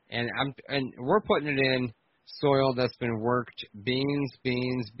 and we're putting it in soil that's been worked, beans,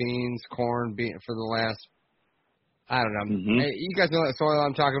 corn, for the last, I don't know. Mm-hmm. Hey, you guys know that soil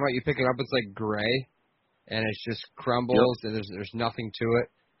I'm talking about? You pick it up, it's like gray, and it just crumbles, and there's nothing to it.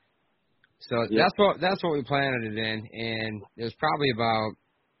 So that's what we planted it in, and it was probably about,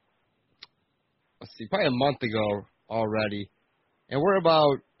 probably a month ago already, and we're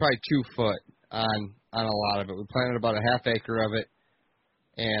about probably 2 foot on a lot of it. We planted about a half acre of it,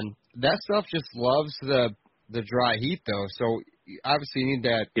 and that stuff just loves the dry heat though. So obviously you need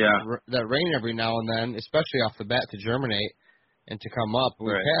that rain every now and then, especially off the bat to germinate and to come up.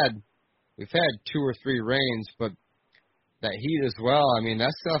 We've had 2 or 3 rains, but that heat as well. I mean,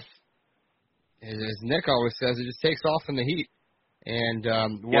 that stuff, as Nick always says, it just takes off in the heat. And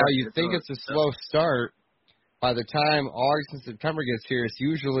while you think it's a slow start, by the time August and September gets here, it's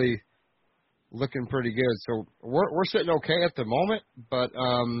usually looking pretty good. So we're sitting okay at the moment, but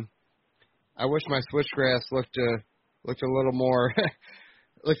I wish my switchgrass looked a little more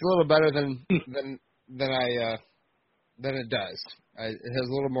looked a little better than it does. It has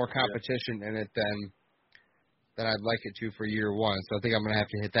a little more competition in it than I'd like it to for year one. So I think I'm gonna have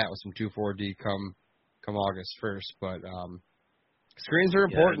to hit that with some 2,4-D come August 1st. But screens are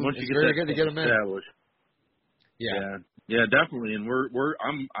important. It's very good to get them in. Yeah, definitely. And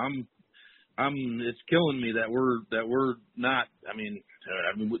it's killing me that we're not. I mean,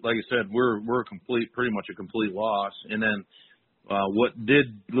 like I said, we're pretty much a complete loss. And then what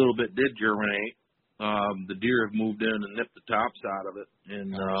did germinate. The deer have moved in and nipped the tops out of it,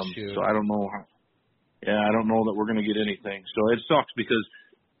 and so I don't know. I don't know that we're going to get anything. So it sucks because,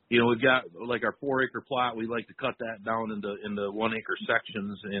 we've got like our 4-acre plot. We like to cut that down into 1-acre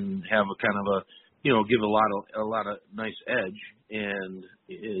sections and have a kind of a, give a lot of nice edge, and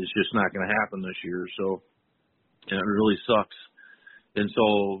it's just not going to happen this year. So, and it really sucks. And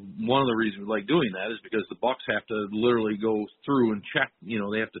so one of the reasons we like doing that is because the bucks have to literally go through and check.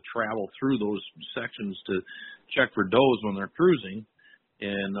 They have to travel through those sections to check for does when they're cruising.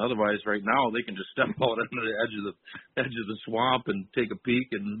 And otherwise, right now, they can just step out under the edge of the swamp and take a peek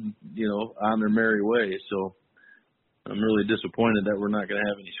and, on their merry way. So I'm really disappointed that we're not going to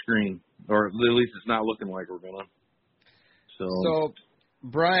have any screen, or at least it's not looking like we're going to. So,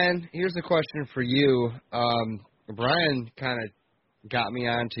 Brian, here's a question for you. Brian kind of got me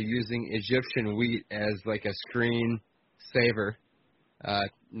on to using Egyptian wheat as like a screen saver.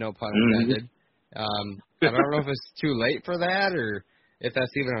 No pun intended. I don't know if it's too late for that or if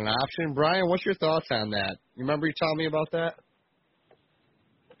that's even an option. Brian, what's your thoughts on that? You remember you telling me about that?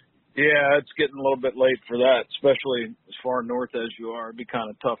 Yeah, it's getting a little bit late for that, especially as far north as you are. It'd be kind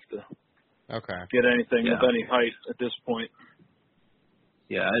of tough to get anything with any height at this point.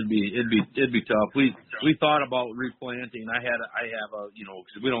 Yeah, it'd be tough. We thought about replanting. I have a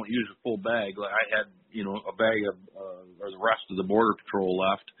because we don't use a full bag. Like I had a bag of or the rest of the Border Patrol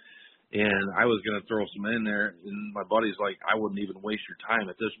left, and I was gonna throw some in there. And my buddy's like, I wouldn't even waste your time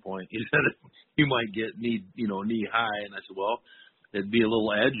at this point. He said you might get knee high, and I said, well, it'd be a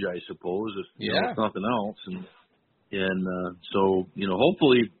little edge, I suppose, if nothing else. And so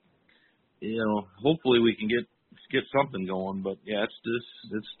hopefully we can get something going, but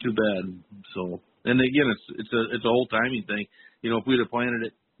it's too bad. So, and again, it's a whole timing thing. If we'd have planted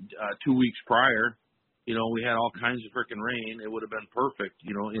it 2 weeks prior, we had all kinds of frickin' rain, it would have been perfect.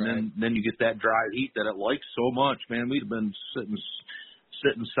 And then you get that dry heat that it likes so much, man. We'd have been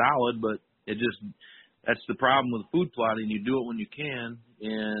sitting solid, but that's the problem with food plotting. You do it when you can,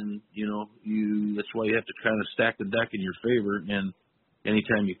 and that's why you have to kind of stack the deck in your favor and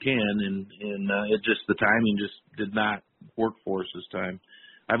anytime you can, and the timing just did not work for us this time.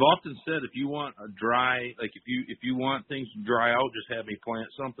 I've often said if you want a dry, like if you want things to dry out, just have me plant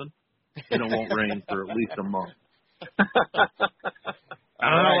something, and it won't rain for at least a month.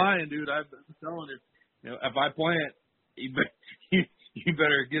 I'm not lying, dude. I've been telling you, if I plant, you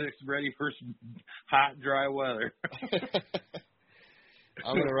better get us ready for some hot, dry weather.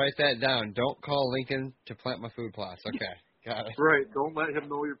 I'm going to write that down. Don't call Lincoln to plant my food plots. Okay, got it. Right. Don't let him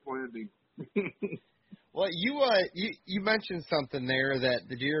know you're planting. Well, you mentioned something there that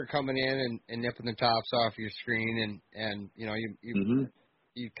the deer are coming in and nipping the tops off your screen, and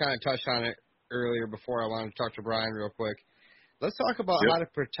you kind of touched on it earlier before I wanted to talk to Brian real quick. Let's talk about how to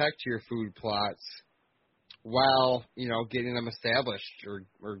protect your food plots while, getting them established or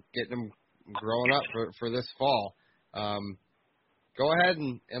getting them growing up for this fall. Go ahead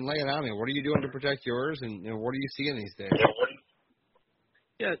and lay it on me. What are you doing to protect yours, and what are you seeing these days?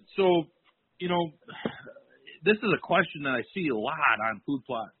 Yeah, so, this is a question that I see a lot on food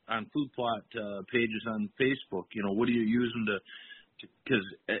plot pages on Facebook. You know, what are you using to? Because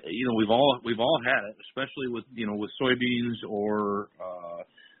you know, we've all had it, especially with with soybeans or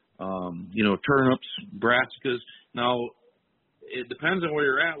turnips, brassicas. Now, it depends on where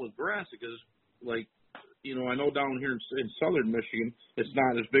you're at with brassicas. Like, I know down here in southern Michigan, it's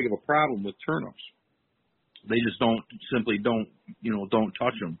not as big of a problem with turnips. They just don't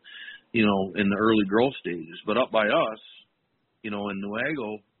touch them, in the early growth stages. But up by us, in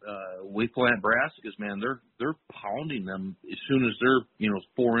Newaygo, we plant brassicas, man. They're pounding them as soon as they're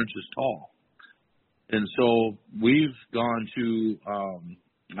 4 inches tall. And so we've gone to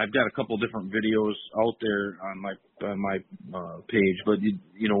I've got a couple of different videos out there on my page, but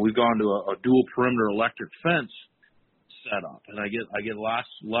we've gone to a dual perimeter electric fence setup, and I get lots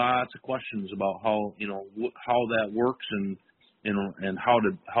of questions about how that works and how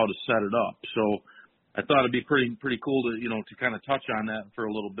to set it up. So I thought it'd be pretty cool to kind of touch on that for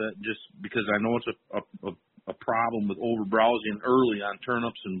a little bit, just because I know it's a problem with overbrowsing early on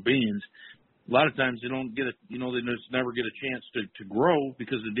turnips and beans. A lot of times they don't get they just never get a chance to grow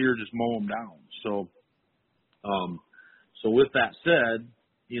because the deer just mow them down. So, so with that said,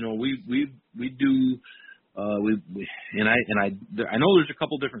 we do, I know there's a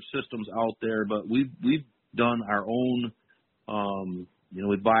couple different systems out there, but we've done our own.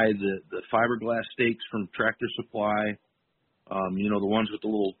 We buy the fiberglass stakes from Tractor Supply, the ones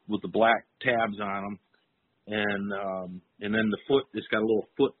with the black tabs on them, and then the foot, it's got a little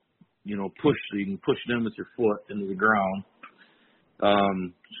foot, push, so you can push it in with your foot into the ground.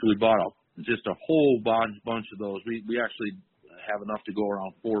 So we bought just a whole bunch of those. We actually have enough to go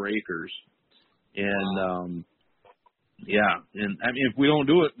around 4 acres, and and I mean, if we don't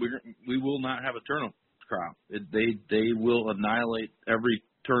do it, we will not have a turnip crop. They will annihilate every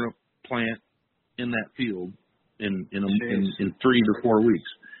turnip plant in that field in 3 to 4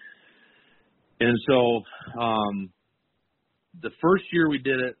 weeks. And so the first year we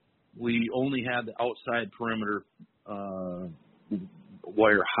did it, we only had the outside perimeter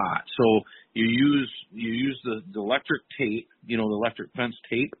wire hot. So you use the electric tape, the electric fence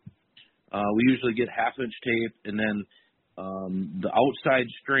tape. We usually get 1/2-inch tape, and then the outside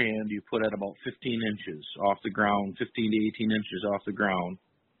strand you put at about 15 inches off the ground, 15 to 18 inches off the ground,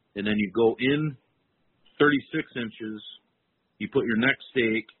 and then you go in 36 inches. You put your next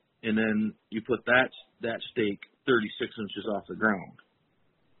stake, and then you put that stake 36 inches off the ground.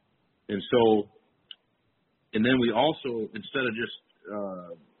 And so, and then we also, instead of just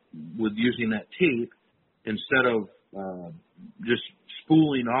with using that tape, instead of just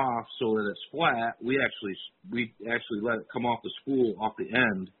spooling off so that it's flat, we actually let it come off the spool off the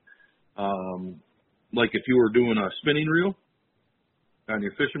end, like if you were doing a spinning reel on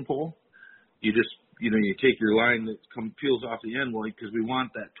your fishing pole. You just you take your line that peels off the end, because we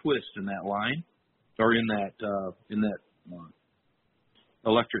want that twist in that line or in that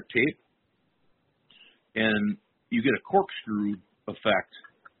electric tape, and you get a corkscrew effect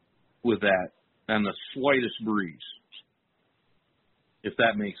with that on the slightest breeze, if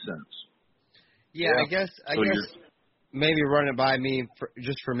that makes sense. Yeah, I guess maybe run it by me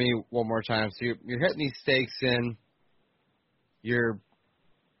just for me one more time. So you're hitting these stakes in.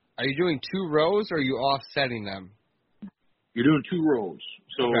 Are you doing 2 rows or are you offsetting them? You're doing 2 rows.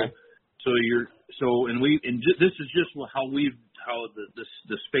 So okay. This is just how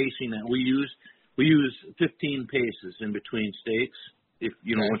the spacing that we use. We use 15 paces in between stakes. If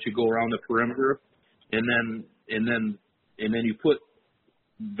okay. Once you go around the perimeter, and then you put,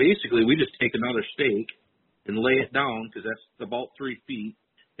 basically we just take another stake and lay it down, because that's about 3 feet,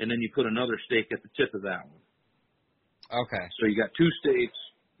 and then you put another stake at the tip of that one. Okay. So you got 2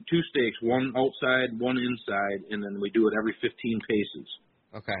 stakes, one outside, one inside, and then we do it every 15 paces.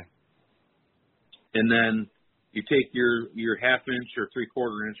 Okay. And then you take your 1/2-inch or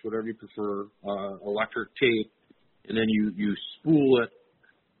 3/4 inch, whatever you prefer, electric tape, and then you spool it.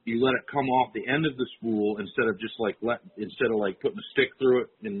 You let it come off the end of the spool instead of putting a stick through it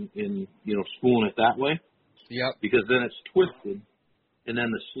and spooling it that way. Yep. Because then it's twisted, and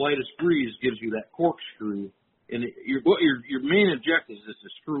then the slightest breeze gives you that corkscrew. And your main objective is to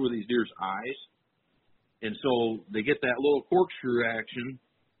screw with these deer's eyes, and so they get that little corkscrew action.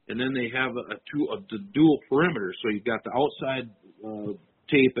 And then they have the dual perimeter. So you've got the outside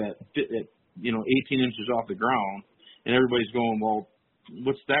tape at 18 inches off the ground, and everybody's going, well,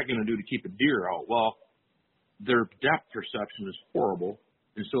 what's that going to do to keep a deer out? Well, their depth perception is horrible,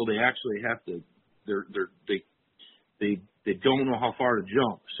 and so they actually have to. They don't know how far to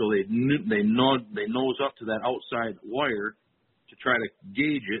jump, so they nose up to that outside wire to try to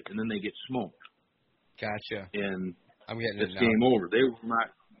gauge it, and then they get smoked. Gotcha. And I'm getting it's it now. game over.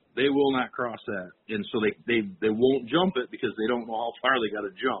 They will not cross that, and so they won't jump it because they don't know how far they got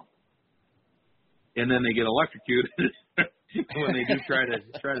to jump, and then they get electrocuted when they do try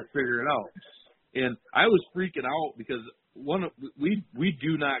to figure it out. And I was freaking out because we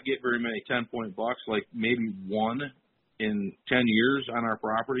do not get very many 10-point bucks, like maybe one in 10 years on our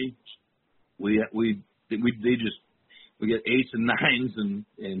property. We get 8s and 9s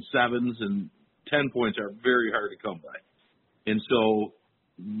and 7s, and 10 points are very hard to come by. And so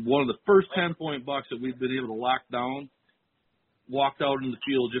one of the first 10-point bucks that we've been able to lock down walked out in the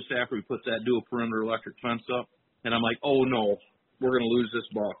field just after we put that dual perimeter electric fence up, and I'm like, oh no, we're gonna lose this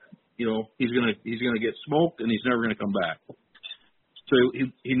buck. You know, he's gonna get smoked and he's never gonna come back. So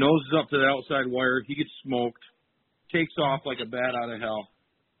he noses up to the outside wire, he gets smoked, takes off like a bat out of hell,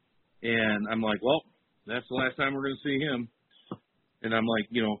 and I'm like, well, that's the last time we're gonna see him. And I'm like,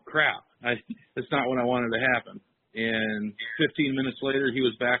 you know, crap, that's not what I wanted to happen. And 15 minutes later, he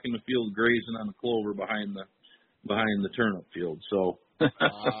was back in the field grazing on the clover behind the turnip field. So,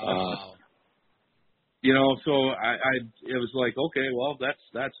 wow. you know, so it was like, okay, well,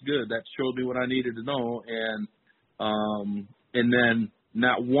 that's good. That showed me what I needed to know. And then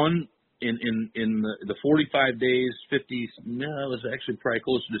not one in the 45 days, 50, no, it was actually probably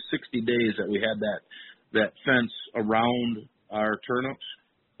closer to 60 days that we had that fence around our turnips.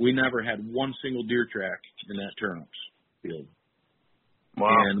 We never had one single deer track in that turnips field.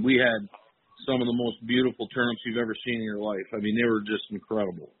 Wow. And we had some of the most beautiful turnips you've ever seen in your life. I mean, they were just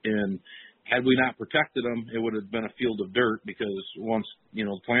incredible. And had we not protected them, it would have been a field of dirt because once, you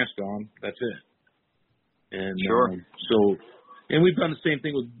know, the plant's gone, that's it. And sure. And we've done the same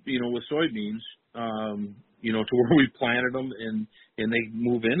thing with, you know, with soybeans, you know, to where we planted them and they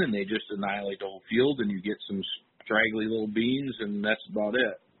move in and they just annihilate the whole field and you get some straggly little beans and that's about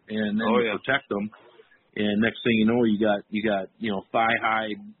it. And then you protect them, and next thing you know, you got you know,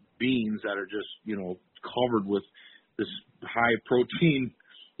 thigh-high beans that are just, you know, covered with this high protein,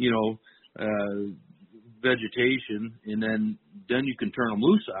 you know, vegetation, and then you can turn them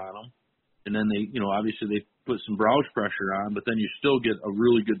loose on them, and then they, you know, obviously they put some browse pressure on, but then you still get a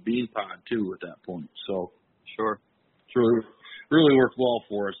really good bean pod too at that point. So sure, it's really worked well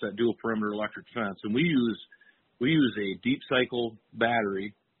for us, that dual perimeter electric fence, and we use a deep cycle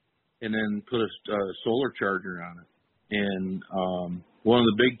battery and then put a solar charger on it. And one of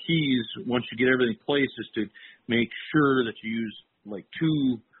the big keys, once you get everything placed, is to make sure that you use like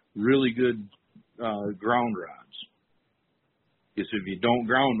 2 really good ground rods. Because if you don't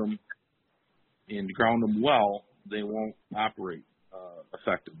ground them and ground them well, they won't operate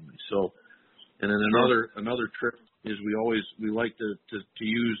effectively. So, and then another trick is we like to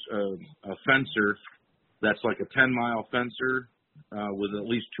use a fencer that's like a 10-mile fencer with at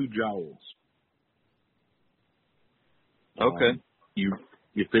least 2 jowls. Okay.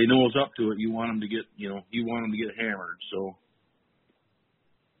 If they nose up to it, you want them to get hammered. So.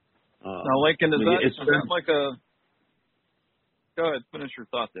 Now, Lincoln, is that like a? Go ahead, finish your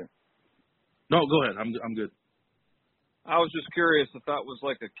thought there. No, go ahead. I'm good. I was just curious if that was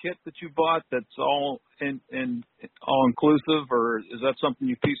like a kit that you bought that's all all inclusive, or is that something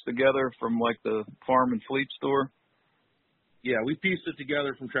you pieced together from like the farm and fleet store? Yeah, we pieced it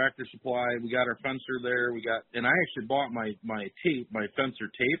together from Tractor Supply. We got our fencer there. And I actually bought my fencer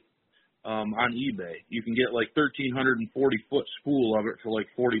tape on eBay. You can get like 1,340 foot spool of it for like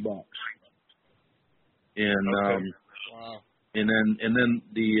 $40. And wow. And then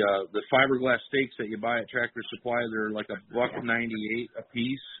the fiberglass stakes that you buy at Tractor Supply, they're like $1.98 a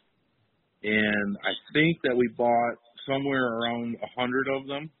piece. And I think that we bought somewhere around 100 of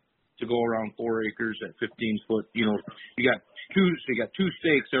them to go around 4 acres at 15 foot. You know, you got 2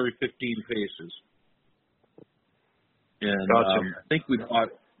 stakes every 15 paces. And gotcha. I think we bought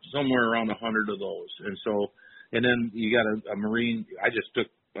somewhere around 100 of those. And then you got a marine. I just took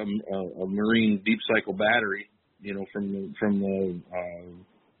a marine deep cycle battery, you know, from the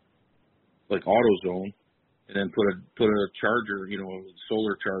like AutoZone, and then put a charger, you know, a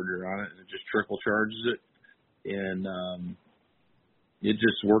solar charger on it, and it just trickle charges it, and it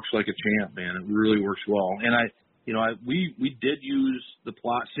just works like a champ, man. It really works well. And we did use the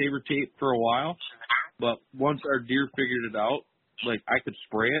plot saver tape for a while, but once our deer figured it out, like I could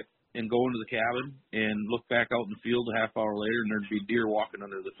spray it and go into the cabin and look back out in the field a half hour later, and there'd be deer walking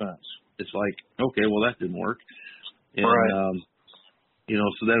under the fence. It's like, okay, well that didn't work. And, right. You know,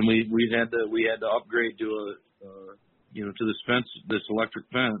 so then we had to upgrade to to this electric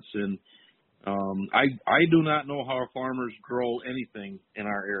fence. And I do not know how our farmers grow anything in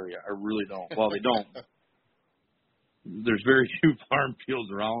our area. I really don't. Well, they don't. There's very few farm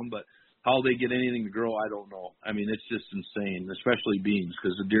fields around, but how they get anything to grow, I don't know. I mean, it's just insane, especially beans,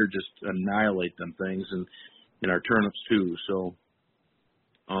 because the deer just annihilate them things, and our turnips too. So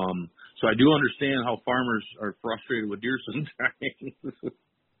I do understand how farmers are frustrated with deer sometimes.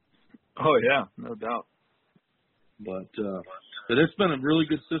 Oh yeah, no doubt. But it's been a really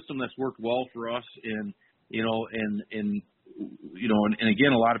good system that's worked well for us, and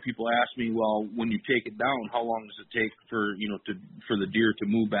again, a lot of people ask me, well, when you take it down, how long does it take for the deer to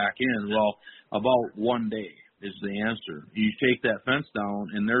move back in? Well, about 1 day is the answer. You take that fence down,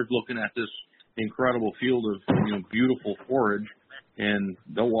 and they're looking at this incredible field of beautiful forage, and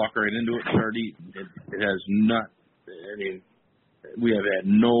they'll walk right into it and start eating. It has not. I mean, we have had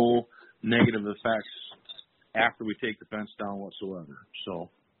no negative effects after we take the fence down whatsoever. So,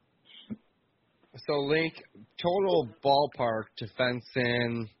 Link, total ballpark to fence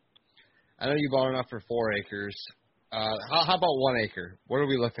in, I know you bought enough for 4 acres. How about 1 acre? What are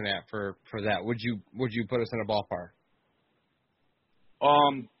we looking at for that? Would you put us in a ballpark?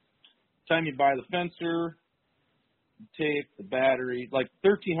 Time you buy the fencer, tape, the battery, like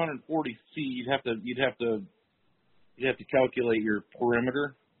 1,340 feet, you'd have to calculate your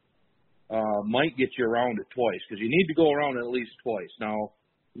perimeter. Might get you around it twice, because you need to go around it at least twice. Now,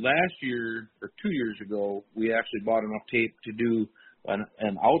 last year or 2 years ago, we actually bought enough tape to do an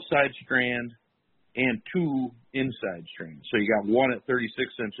outside strand and 2 inside strands. So you got one at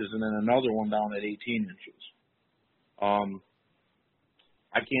 36 inches and then another one down at 18 inches.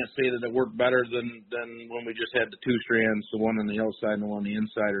 I can't say that it worked better than when we just had the 2 strands, the one on the outside and the one on the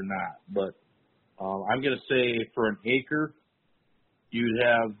inside, or not. But I'm going to say for an acre, you'd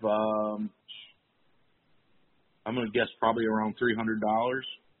have, I'm going to guess probably around $300.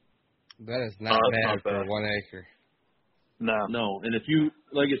 That is not bad for 1 acre. No. And if you,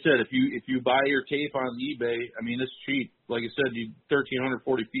 like I said, if you buy your tape on eBay, I mean, it's cheap. Like I said,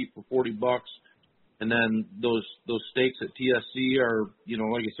 1,340 feet for $40. And then those stakes at TSC are,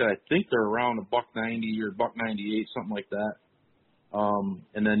 like I said, I think they're around $1.90 or $1.98, something like that.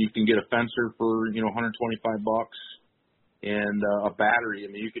 And then you can get a fencer for, $125. And a battery.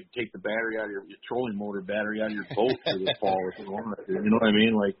 I mean, you could take the battery out of your trolling motor battery out of your boat for the fall if you wanted to. You know what I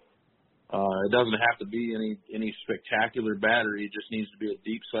mean? Like, it doesn't have to be any spectacular battery. It just needs to be a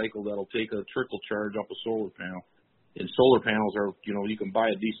deep cycle that'll take a trickle charge off a solar panel. And solar panels are, you can buy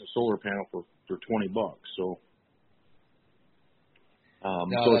a decent solar panel for $20. So,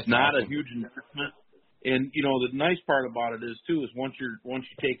 so it's not a huge investment. And the nice part about it is too, is once you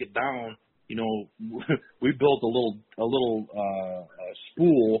take it down, we built a little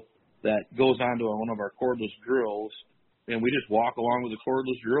spool that goes onto one of our cordless drills, and we just walk along with the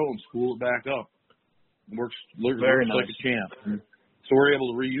cordless drill and spool it back up. It works Very nice. like a champ. So we're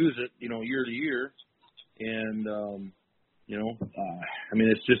able to reuse it, year to year. And I mean,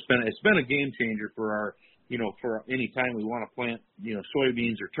 it's been a game changer for our, for any time we want to plant,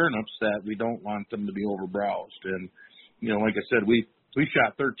 soybeans or turnips, that we don't want them to be overbrowsed. And like I said, we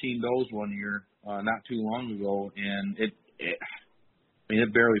shot 13 does one year, not too long ago, and it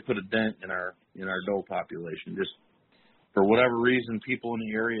barely put a dent in our doe population. Just for whatever reason, people in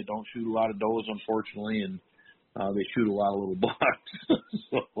the area don't shoot a lot of does, unfortunately, and they shoot a lot of little bucks.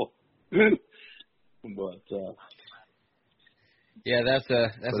 Yeah, that's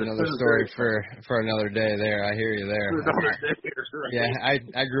another story for another day. There, I hear you there. Right. Yeah,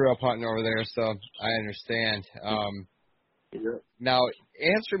 I grew up hunting over there, so I understand. Now,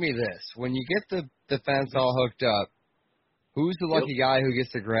 answer me this: when you get the fence all hooked up, who's the lucky guy who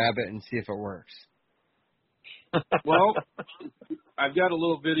gets to grab it and see if it works? Well, I've got a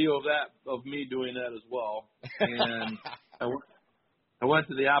little video of me doing that as well, and I went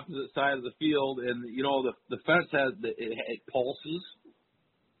to the opposite side of the field, and the fence it pulses,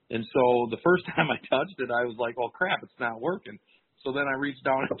 and so the first time I touched it, I was like, "Oh crap, it's not working." So then I reached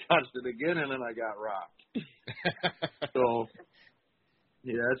down and touched it again, and then I got rocked. So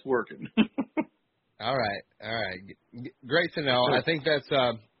yeah, it's working. All right, great to know. I think that's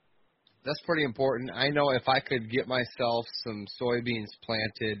pretty important. I know if I could get myself some soybeans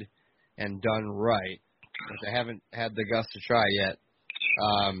planted and done right, which I haven't had the guts to try yet,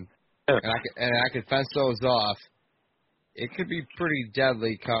 and I could fence those off, it could be pretty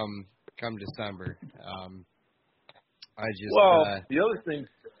deadly come December. The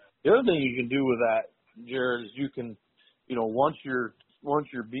other thing you can do with that, Jared, is you can, once your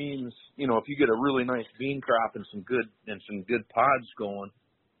beans, if you get a really nice bean crop and some good pods going,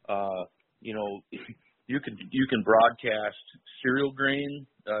 you can broadcast cereal grain,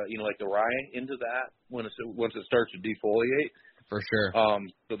 like the rye into that once it starts to defoliate. For sure.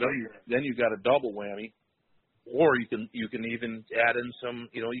 So then you've got a double whammy. or you can even add in some,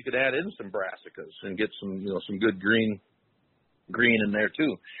 you could add in some brassicas and get some good green in there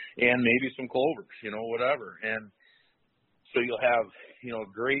too, and maybe some clovers, whatever. And so you'll have,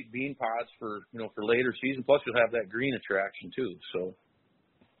 great bean pods for later season. Plus you'll have that green attraction too. So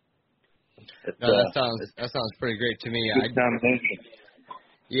that sounds pretty great to me.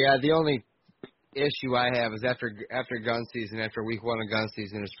 Yeah, the only issue I have is after gun season, after week 1 of gun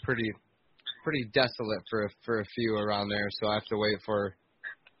season, it's pretty desolate for a few around there. So I have to wait for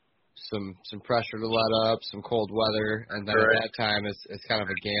some pressure to let up, some cold weather, and then at that time it's kind of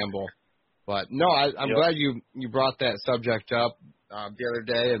a gamble. But no, I'm glad you brought that subject up the other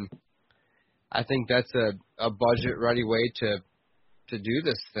day, and I think that's a budget ready way to do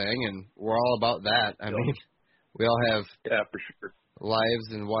this thing, and we're all about that. I mean, we all have for sure lives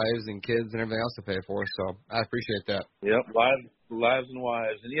and wives and kids and everything else to pay for, so I appreciate that. Yep, lives and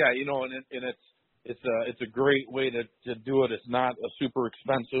wives, and and it's a great way to do it. It's not a super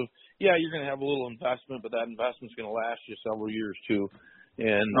expensive. Yeah, you're going to have a little investment, but that investment's going to last you several years too.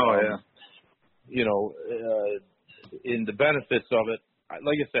 And in the benefits of it,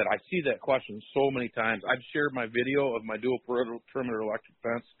 like I said, I see that question so many times. I've shared my video of my dual perimeter electric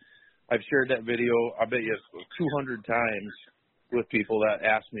fence. I've shared that video, I bet you 200 times with people that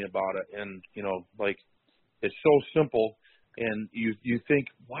ask me about it. And, it's so simple. And you think,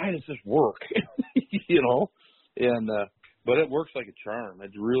 why does this work? But it works like a charm.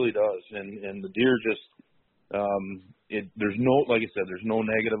 It really does. And the deer just, there's no, like I said, there's no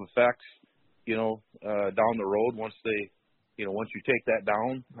negative effects, down the road once once you take that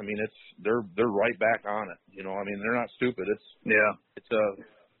down. I mean, they're right back on it. They're not stupid.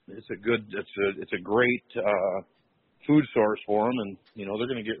 It's a great food source for them, and they're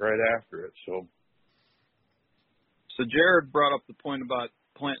going to get right after it. So Jared brought up the point about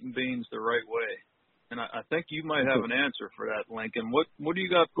planting beans the right way, and I think you might have an answer for that, Lincoln. What do you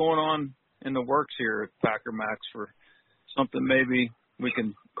got going on in the works here at Packer Max for something maybe we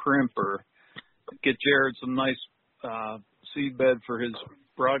can crimp or get Jared some nice seed bed for his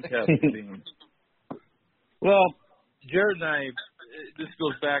broadcast beans? Well, Jared and I, this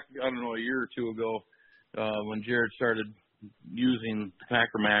goes back, I don't know, a year or two ago, when Jared started using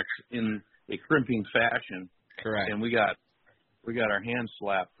Packer Max in a crimping fashion. Correct. And we got our hands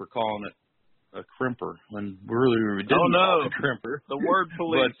slapped for calling it a crimper when really we didn't call it a crimper. The word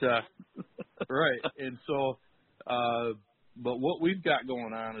police. But, right. And so, but what we've got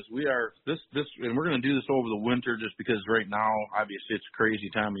going on is and we're going to do this over the winter just because right now, obviously, it's a crazy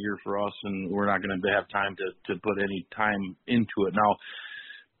time of year for us, and we're not going to have time to put any time into it.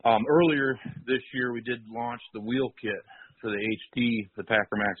 Now, earlier this year, we did launch the wheel kit for the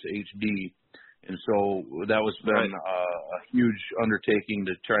Packer Max HD. And so that was been a huge undertaking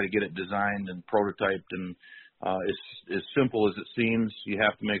to try to get it designed and prototyped. And it's as simple as it seems. You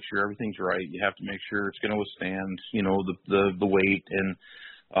have to make sure everything's right. You have to make sure it's going to withstand, the weight. And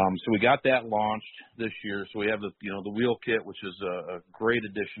so we got that launched this year. So we have the wheel kit, which is a great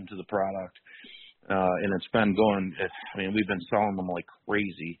addition to the product. And it's been going. We've been selling them like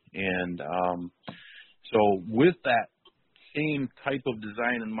crazy. And so with that same type of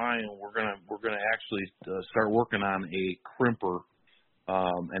design in mind, we're gonna actually start working on a crimper,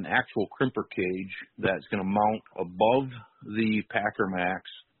 an actual crimper cage that's gonna mount above the Packer Max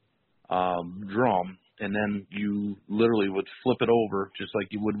drum, and then you literally would flip it over just like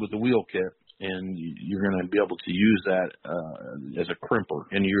you would with the wheel kit, and you're gonna be able to use that as a crimper,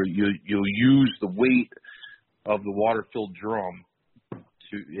 and you'll use the weight of the water-filled drum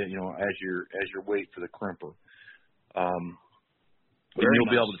to as your weight for the crimper. And you'll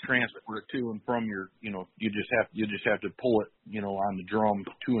be able to transfer it to and from your, you just have to pull it, on the drum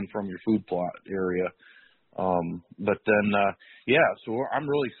to and from your food plot area. But then, so I'm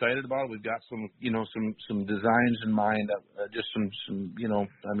really excited about it. We've got some designs in mind, just some,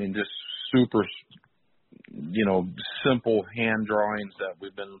 just super, simple hand drawings that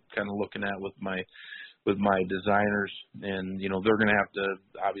we've been kind of looking at with my designers, and they're going to have to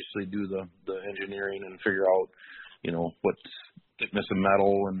obviously do the engineering and figure out what thickness of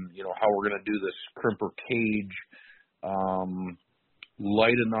metal and how we're going to do this crimper cage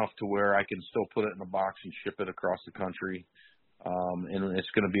light enough to where I can still put it in a box and ship it across the country, and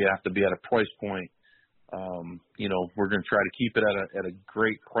it's going to have to be at a price point. We're going to try to keep it at a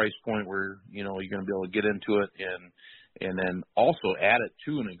great price point where you're going to be able to get into it and then also add it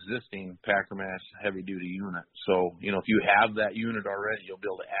to an existing Packer Max heavy duty unit. So, if you have that unit already, you'll be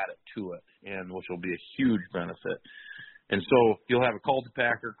able to add it to it, and which will be a huge benefit. And so you'll have a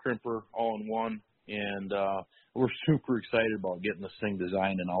cultipacker, crimper, all in one. And we're super excited about getting this thing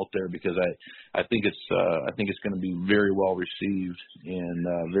designed and out there because I think it's going to be very well received and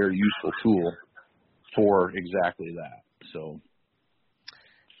a very useful tool for exactly that. So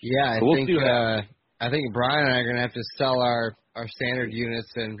yeah, I think Brian and I are going to have to sell our standard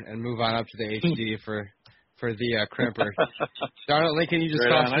units and move on up to the HD for the crimper. Darn it, Lincoln, you just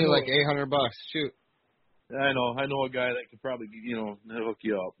cost me like $800. Shoot. I know a guy that could probably hook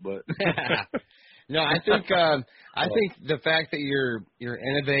you up, but no, I think the fact that you're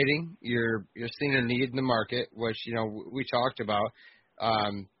innovating, you're seeing a need in the market, which we talked about.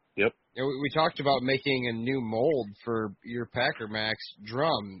 Yep. We talked about making a new mold for your Packer Max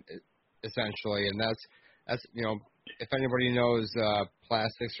drum, essentially, and that's if anybody knows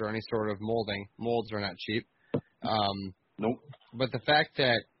plastics or any sort of molding, molds are not cheap. Nope. But the fact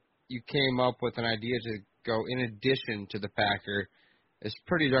that you came up with an idea to go in addition to the Packer is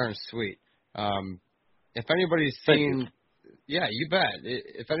pretty darn sweet. If anybody's seen, yeah, you bet.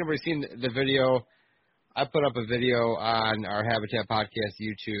 If anybody's seen the video, I put up a video on our Habitat Podcast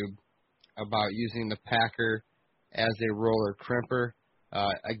YouTube about using the Packer as a roller crimper.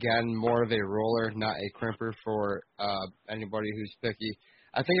 Again, more of a roller, not a crimper for anybody who's picky.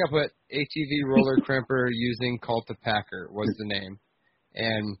 I think I put ATV roller crimper using Cultipacker was the name.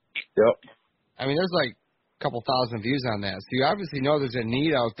 And, yep. I mean, there's like a couple thousand views on that. So you obviously know there's a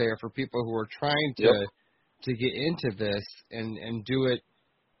need out there for people who are trying to get into this and do it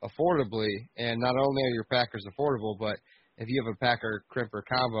affordably. And not only are your Packers affordable, but if you have a Packer crimper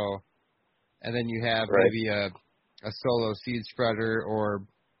combo and then you have maybe a solo seed spreader or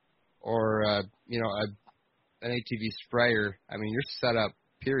an ATV sprayer, I mean, you're set up,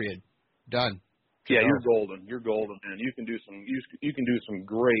 period. Done. Yeah, you're golden. You're golden, man. You can do some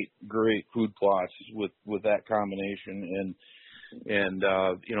great food plots with that combination and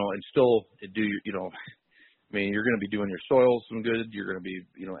still do I mean, you're going to be doing your soil some good. You're going to be,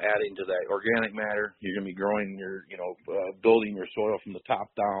 adding to that organic matter. You're going to be growing your, building your soil from the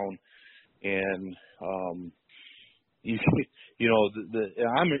top down. And,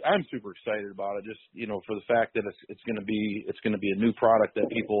 I'm super excited about it. Just, for the fact that it's going to be a new product that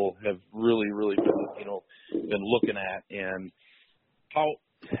people have really been looking at, and how,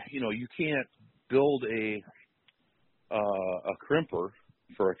 you can't build a crimper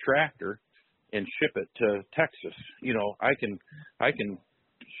for a tractor and ship it to Texas. I can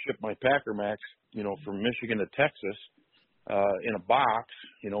ship my Packer Max, from Michigan to Texas, in a box,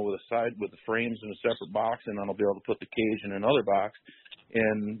 with the frames in a separate box, and then I'll be able to put the cage in another box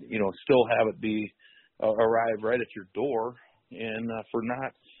and, still have it be arrive right at your door. And, for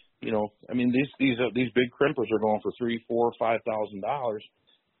not, I mean, these big crimpers are going for $3,000, $4,000, $5,000.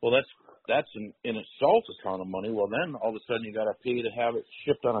 Well, that's in itself a ton of money. Well, then all of a sudden you got to pay to have it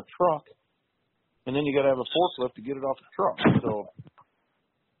shipped on a truck. And then you got to have a forklift to get it off the truck. So,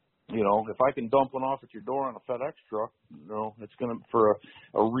 if I can dump one off at your door on a FedEx truck, it's going to, for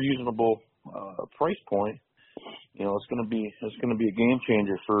a reasonable price point, it's going to be a game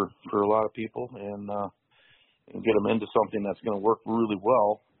changer for a lot of people, and get them into something that's going to work really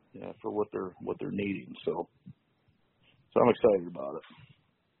well for what they're needing. So I'm excited about it.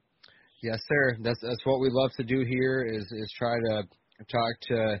 Yes, sir. That's what we love to do here is try to talk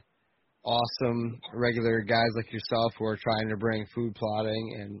to awesome regular guys like yourself who are trying to bring food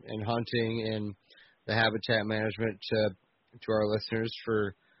plotting and hunting and the habitat management to our listeners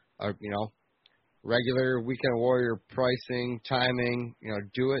for regular weekend warrior pricing, timing,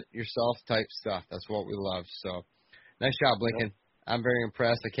 do it yourself type stuff. That's what we love. So nice job, Lincoln. I'm very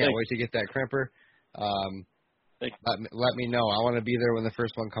impressed. I can't wait to get that crimper. Let me know. I want to be there when the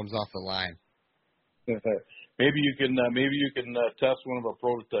first one comes off the line. Maybe you can test one of our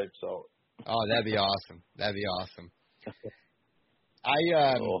prototypes out. Oh, that'd be awesome. That'd be awesome.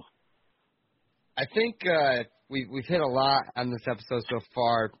 I think we've hit a lot on this episode so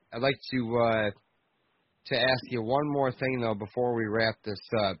far. I'd like to ask you one more thing though before we wrap this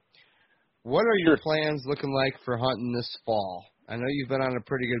up. What are your plans looking like for hunting this fall? I know you've been on a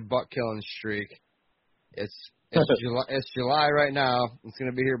pretty good buck killing streak. It's July right now. It's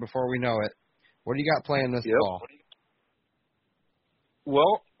going to be here before we know it. What do you got planned this fall?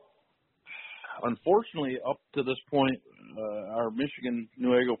 Well, unfortunately, up to this point, our Michigan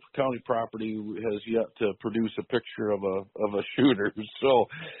Newaygo County property has yet to produce a picture of a shooter. So,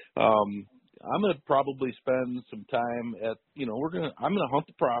 I'm going to probably spend some time I'm going to hunt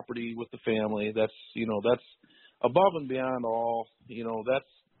the property with the family. That's above and beyond all,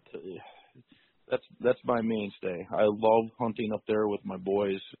 that's my mainstay. I love hunting up there with my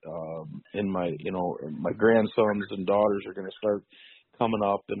boys, and my grandsons and daughters are going to start coming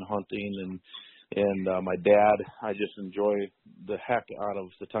up and hunting, and And my dad, I just enjoy the heck out of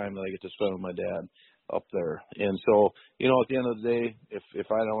the time that I get to spend with my dad up there. And so, you know, at the end of the day,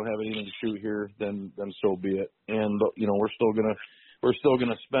 if I don't have anything to shoot here, then so be it. And you know, we're still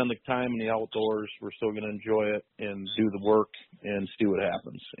gonna spend the time in the outdoors. We're still gonna enjoy it and do the work and see what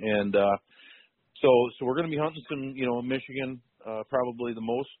happens. And so we're gonna be hunting some, you know, Michigan, probably the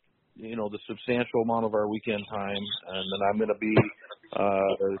most, you know, the substantial amount of our weekend time. And then I'm gonna be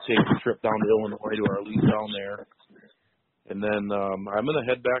taking a trip down to Illinois to our lease down there. And then I'm going to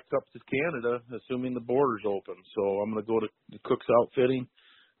head back up to Canada, assuming the border's open. So I'm going to go to Cook's Outfitting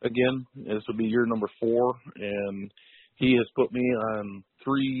again. This will be year number 4. And he has put me on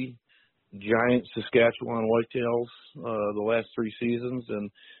 3 giant Saskatchewan whitetails the last 3 seasons.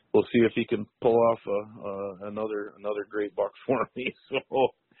 And we'll see if he can pull off another great buck for me. So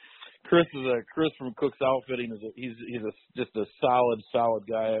Chris from Cook's Outfitting he's just a solid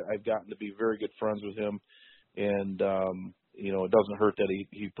guy. I've gotten to be very good friends with him. And you know, it doesn't hurt that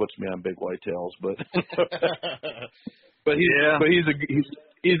he puts me on big whitetails, but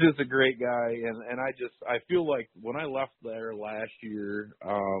he's just a great guy, and I feel like when I left there last year,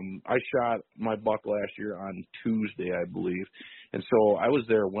 I shot my buck last year on Tuesday, I believe, and so I was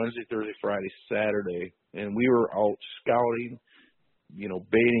there Wednesday, Thursday, Friday, Saturday, and we were out scouting, you know,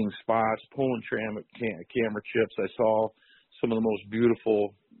 baiting spots, pulling camera chips. I saw some of the most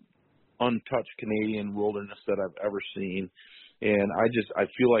beautiful untouched Canadian wilderness that I've ever seen. And I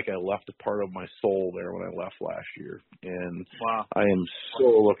feel like I left a part of my soul there when I left last year. And wow. I am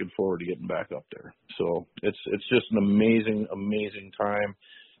so looking forward to getting back up there. So it's just an amazing time.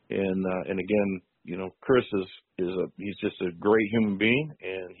 And again, you know, Chris he's just a great human being,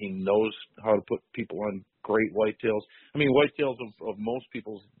 and he knows how to put people on great whitetails. I mean, whitetails of most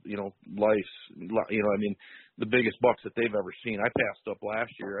people's, you know, lives, you know, I mean, the biggest bucks that they've ever seen. I passed up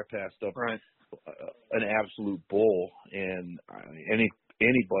last year. I passed up right. An absolute bull, and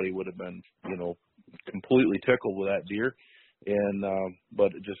anybody would have been, you know, completely tickled with that deer. And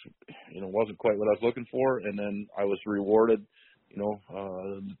but it just, you know, wasn't quite what I was looking for. And then I was rewarded, you know,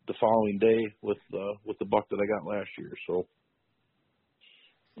 the following day with the buck that I got last year. So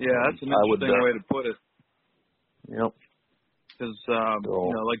yeah, that's an interesting way to put it. Yep. Because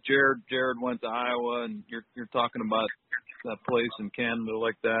you know, like Jared went to Iowa, and you're talking about that place in Canada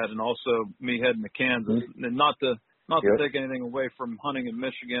like that, and also me heading to Kansas. Mm-hmm. And not to take anything away from hunting in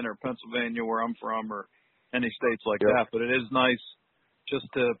Michigan or Pennsylvania, where I'm from, or any states like that, but it is nice just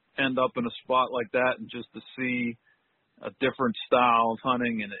to end up in a spot like that and just to see a different style of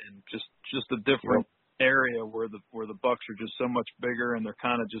hunting and just a different area where the bucks are just so much bigger, and they're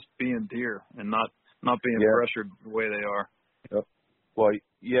kind of just being deer and not being pressured the way they are. Yep. Well,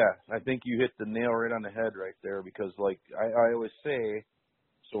 yeah, I think you hit the nail right on the head right there, because like I always say,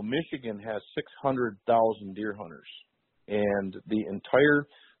 so Michigan has 600,000 deer hunters, and the entire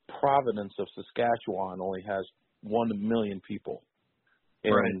province of Saskatchewan only has 1 million people.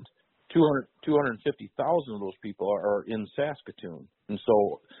 And right. 250,000 of those people are in Saskatoon. And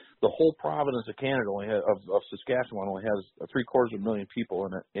so the whole province of Canada of Saskatchewan only has 750,000 people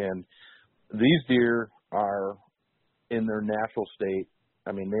in it. And these deer are in their natural state.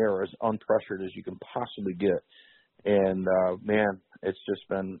 I mean, they are as unpressured as you can possibly get. And man, it's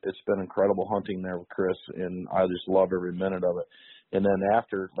been incredible hunting there with Chris, and I just love every minute of it. And then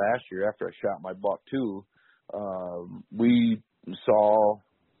last year, after I shot my buck too, we saw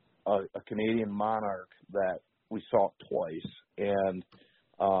a Canadian monarch that we saw twice. And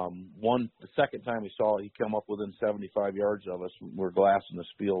the second time we saw it, he came up within 75 yards of us. We're glassing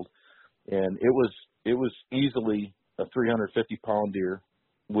this field, and it was easily a 350-pound deer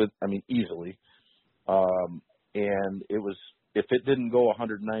easily. And it was, if it didn't go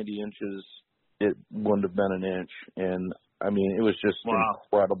 190 inches, it wouldn't have been an inch. And I mean, it was just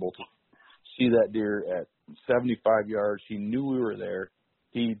incredible to see that deer at 75 yards. He knew we were there.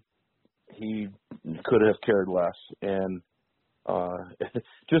 He could have cared less. And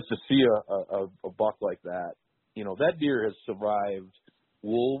just to see a buck like that, you know, that deer has survived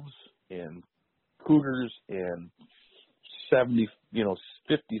wolves and cougars and 50,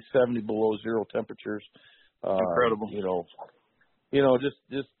 70 below zero temperatures. Incredible.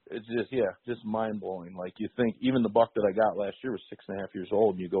 Just mind blowing. Like, you think even the buck that I got last year was 6.5 years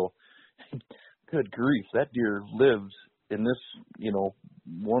old, and you go, good grief, that deer lives in this, you know,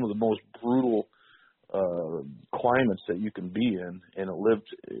 one of the most brutal climates that you can be in, and it lived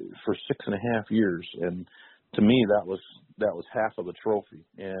for 6.5 years. And to me, that was half of the trophy.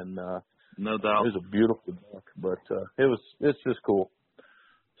 And no doubt, it was a beautiful buck, but it's just cool.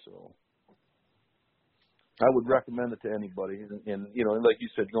 So. I would recommend it to anybody. And like you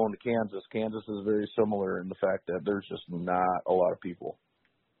said, going to Kansas is very similar in the fact that there's just not a lot of people.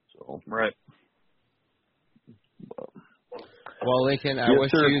 So right. Well, Lincoln, I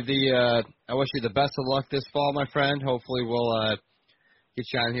wish you the best of luck this fall, my friend. Hopefully, we'll get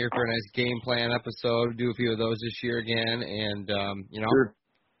you on here for a nice game plan episode. Do a few of those this year again, and sure.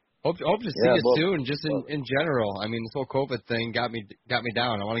 hope to see you soon. Just in general, I mean, this whole COVID thing got me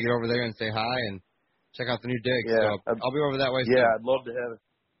down. I want to get over there and say hi and check out the new dig. Yeah, so I'll be over that way soon. Yeah, I'd love to have.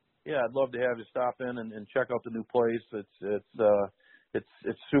 Yeah, I'd love to have you stop in and check out the new place.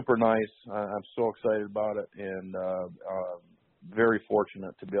 It's super nice. I'm so excited about it, and very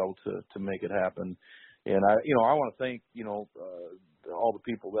fortunate to be able to make it happen. And I want to thank all the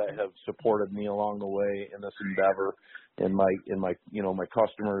people that have supported me along the way in this endeavor, and my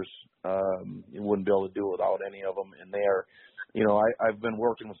customers. You wouldn't be able to do it without any of them. And I've been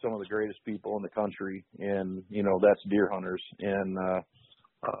working with some of the greatest people in the country, and that's deer hunters, and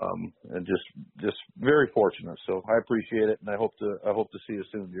just very fortunate. So I appreciate it, and I hope to see you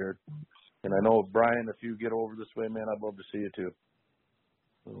soon, Jared. And I know, Brian, if you get over this way, man, I'd love to see you too.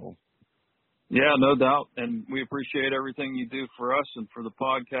 So. Yeah, no doubt. And we appreciate everything you do for us and for the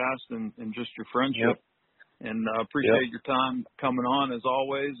podcast and just your friendship. Yep. And appreciate your time coming on as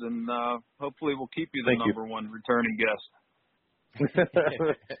always. And hopefully we'll keep you the number one returning guest.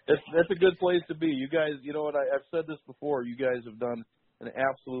 That's a good place to be. You guys, you know what? I've said this before. You guys have done an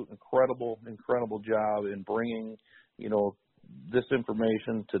absolute incredible job in bringing, this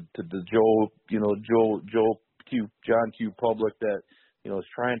information to the John Q public that, is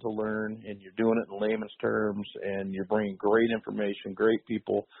trying to learn, and you're doing it in layman's terms, and you're bringing great information, great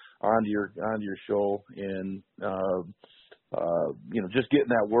people onto your show, and just getting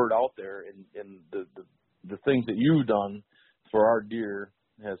that word out there, and the things that you've done for our deer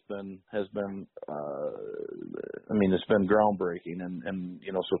has been it's been groundbreaking, and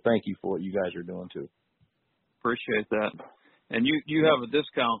so thank you for what you guys are doing too. Appreciate that. And you have a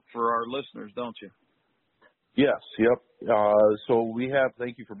discount for our listeners, don't you? Yes. Yep. So we have,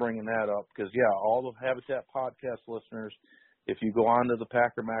 thank you for bringing that up, because all the Habitat podcast listeners, if you go onto the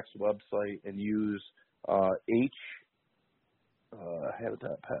Packer Max website and use HPC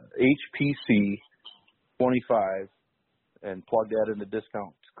 25 and plug that in the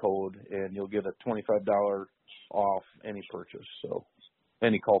discount code, and you'll get a $25 off any purchase. So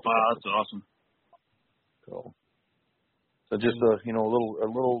any call. Wow, that's awesome. So just a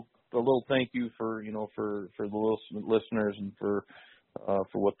little thank you for the listeners, and for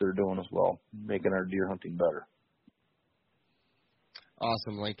what they're doing as well, making our deer hunting better.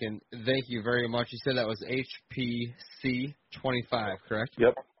 Awesome, Lincoln. Thank you very much. You said that was HPC 25, correct?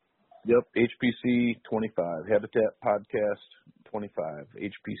 Yep. HPC 25, Habitat Podcast 25,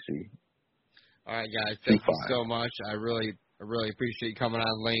 HPC. All right, guys. Thank you so much. I really appreciate you coming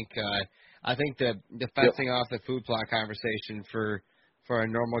on, Link. I think the fencing off the food plot conversation for a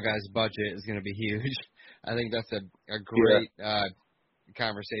normal guy's budget is going to be huge. I think that's a great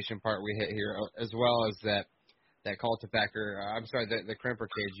conversation part we hit here, as well as that cultipacker. The crimper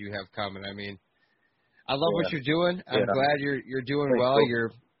cage you have coming. I mean, I love what you're doing. I'm glad you're doing well.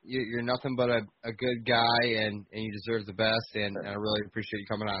 You're nothing but a good guy, and you deserve the best. And I really appreciate you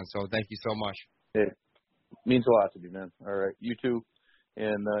coming on. So thank you so much. It means a lot to me, man. All right, you too.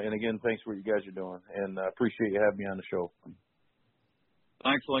 And again, thanks for what you guys are doing, and I appreciate you having me on the show.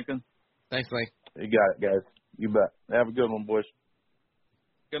 Thanks, Lincoln. Thanks, Link. You got it, guys. You bet. Have a good one, boys.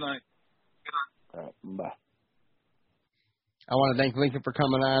 Good night. All right, bye. I want to thank Lincoln for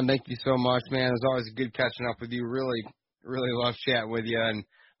coming on. Thank you so much, man. It's always good catching up with you. Really, really love chatting with you, and I'm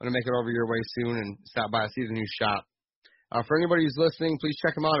going to make it over your way soon and stop by and see the new shop. For anybody who's listening, please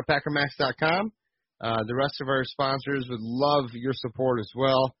check them out at PackerMax.com. The rest of our sponsors would love your support as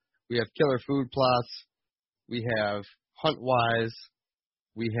well. We have Killer Food Plots. We have HuntWise.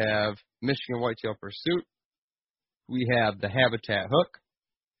 We have Michigan Whitetail Pursuit. We have the Habitat Hook.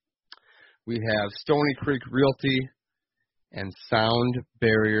 We have Stony Creek Realty and Sound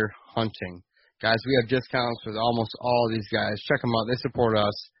Barrier Hunting. Guys, we have discounts with almost all of these guys. Check them out. They support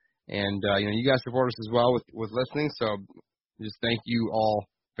us. And, you guys support us as well with listening. So just thank you all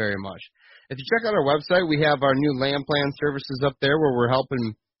very much. If you check out our website, we have our new land plan services up there where we're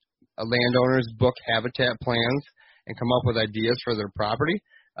helping landowners book habitat plans and come up with ideas for their property.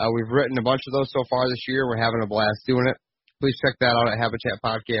 We've written a bunch of those so far this year. We're having a blast doing it. Please check that out at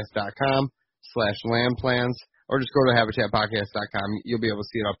habitatpodcast.com/land plans, or just go to habitatpodcast.com. You'll be able to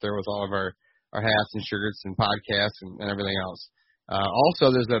see it up there with all of our hats and shirts and podcasts and everything else.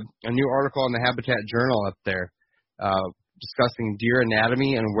 Also, there's a new article in the Habitat Journal up there discussing deer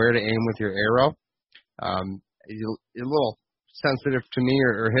anatomy and where to aim with your arrow. a little sensitive to me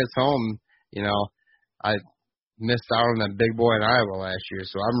or his home. You know, I missed out on that big boy in Iowa last year,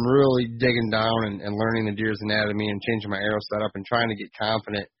 so I'm really digging down and learning the deer's anatomy and changing my arrow setup and trying to get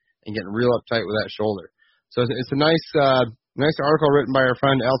confident and getting real uptight with that shoulder. So it's a nice article written by our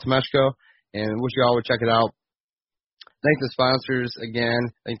friend Al Tomeshko, and wish you all would check it out. Thank the sponsors again,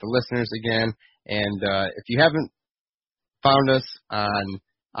 thank the listeners again, and if you haven't found us on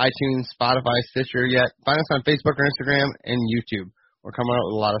iTunes, Spotify, Stitcher yet, find us on Facebook or Instagram and YouTube. We're coming out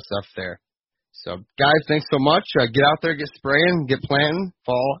with a lot of stuff there. So, guys, thanks so much. Get out there, get spraying, get planting.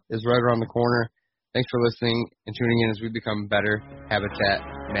 Fall is right around the corner. Thanks for listening and tuning in as we become better habitat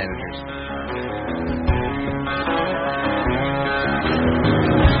managers.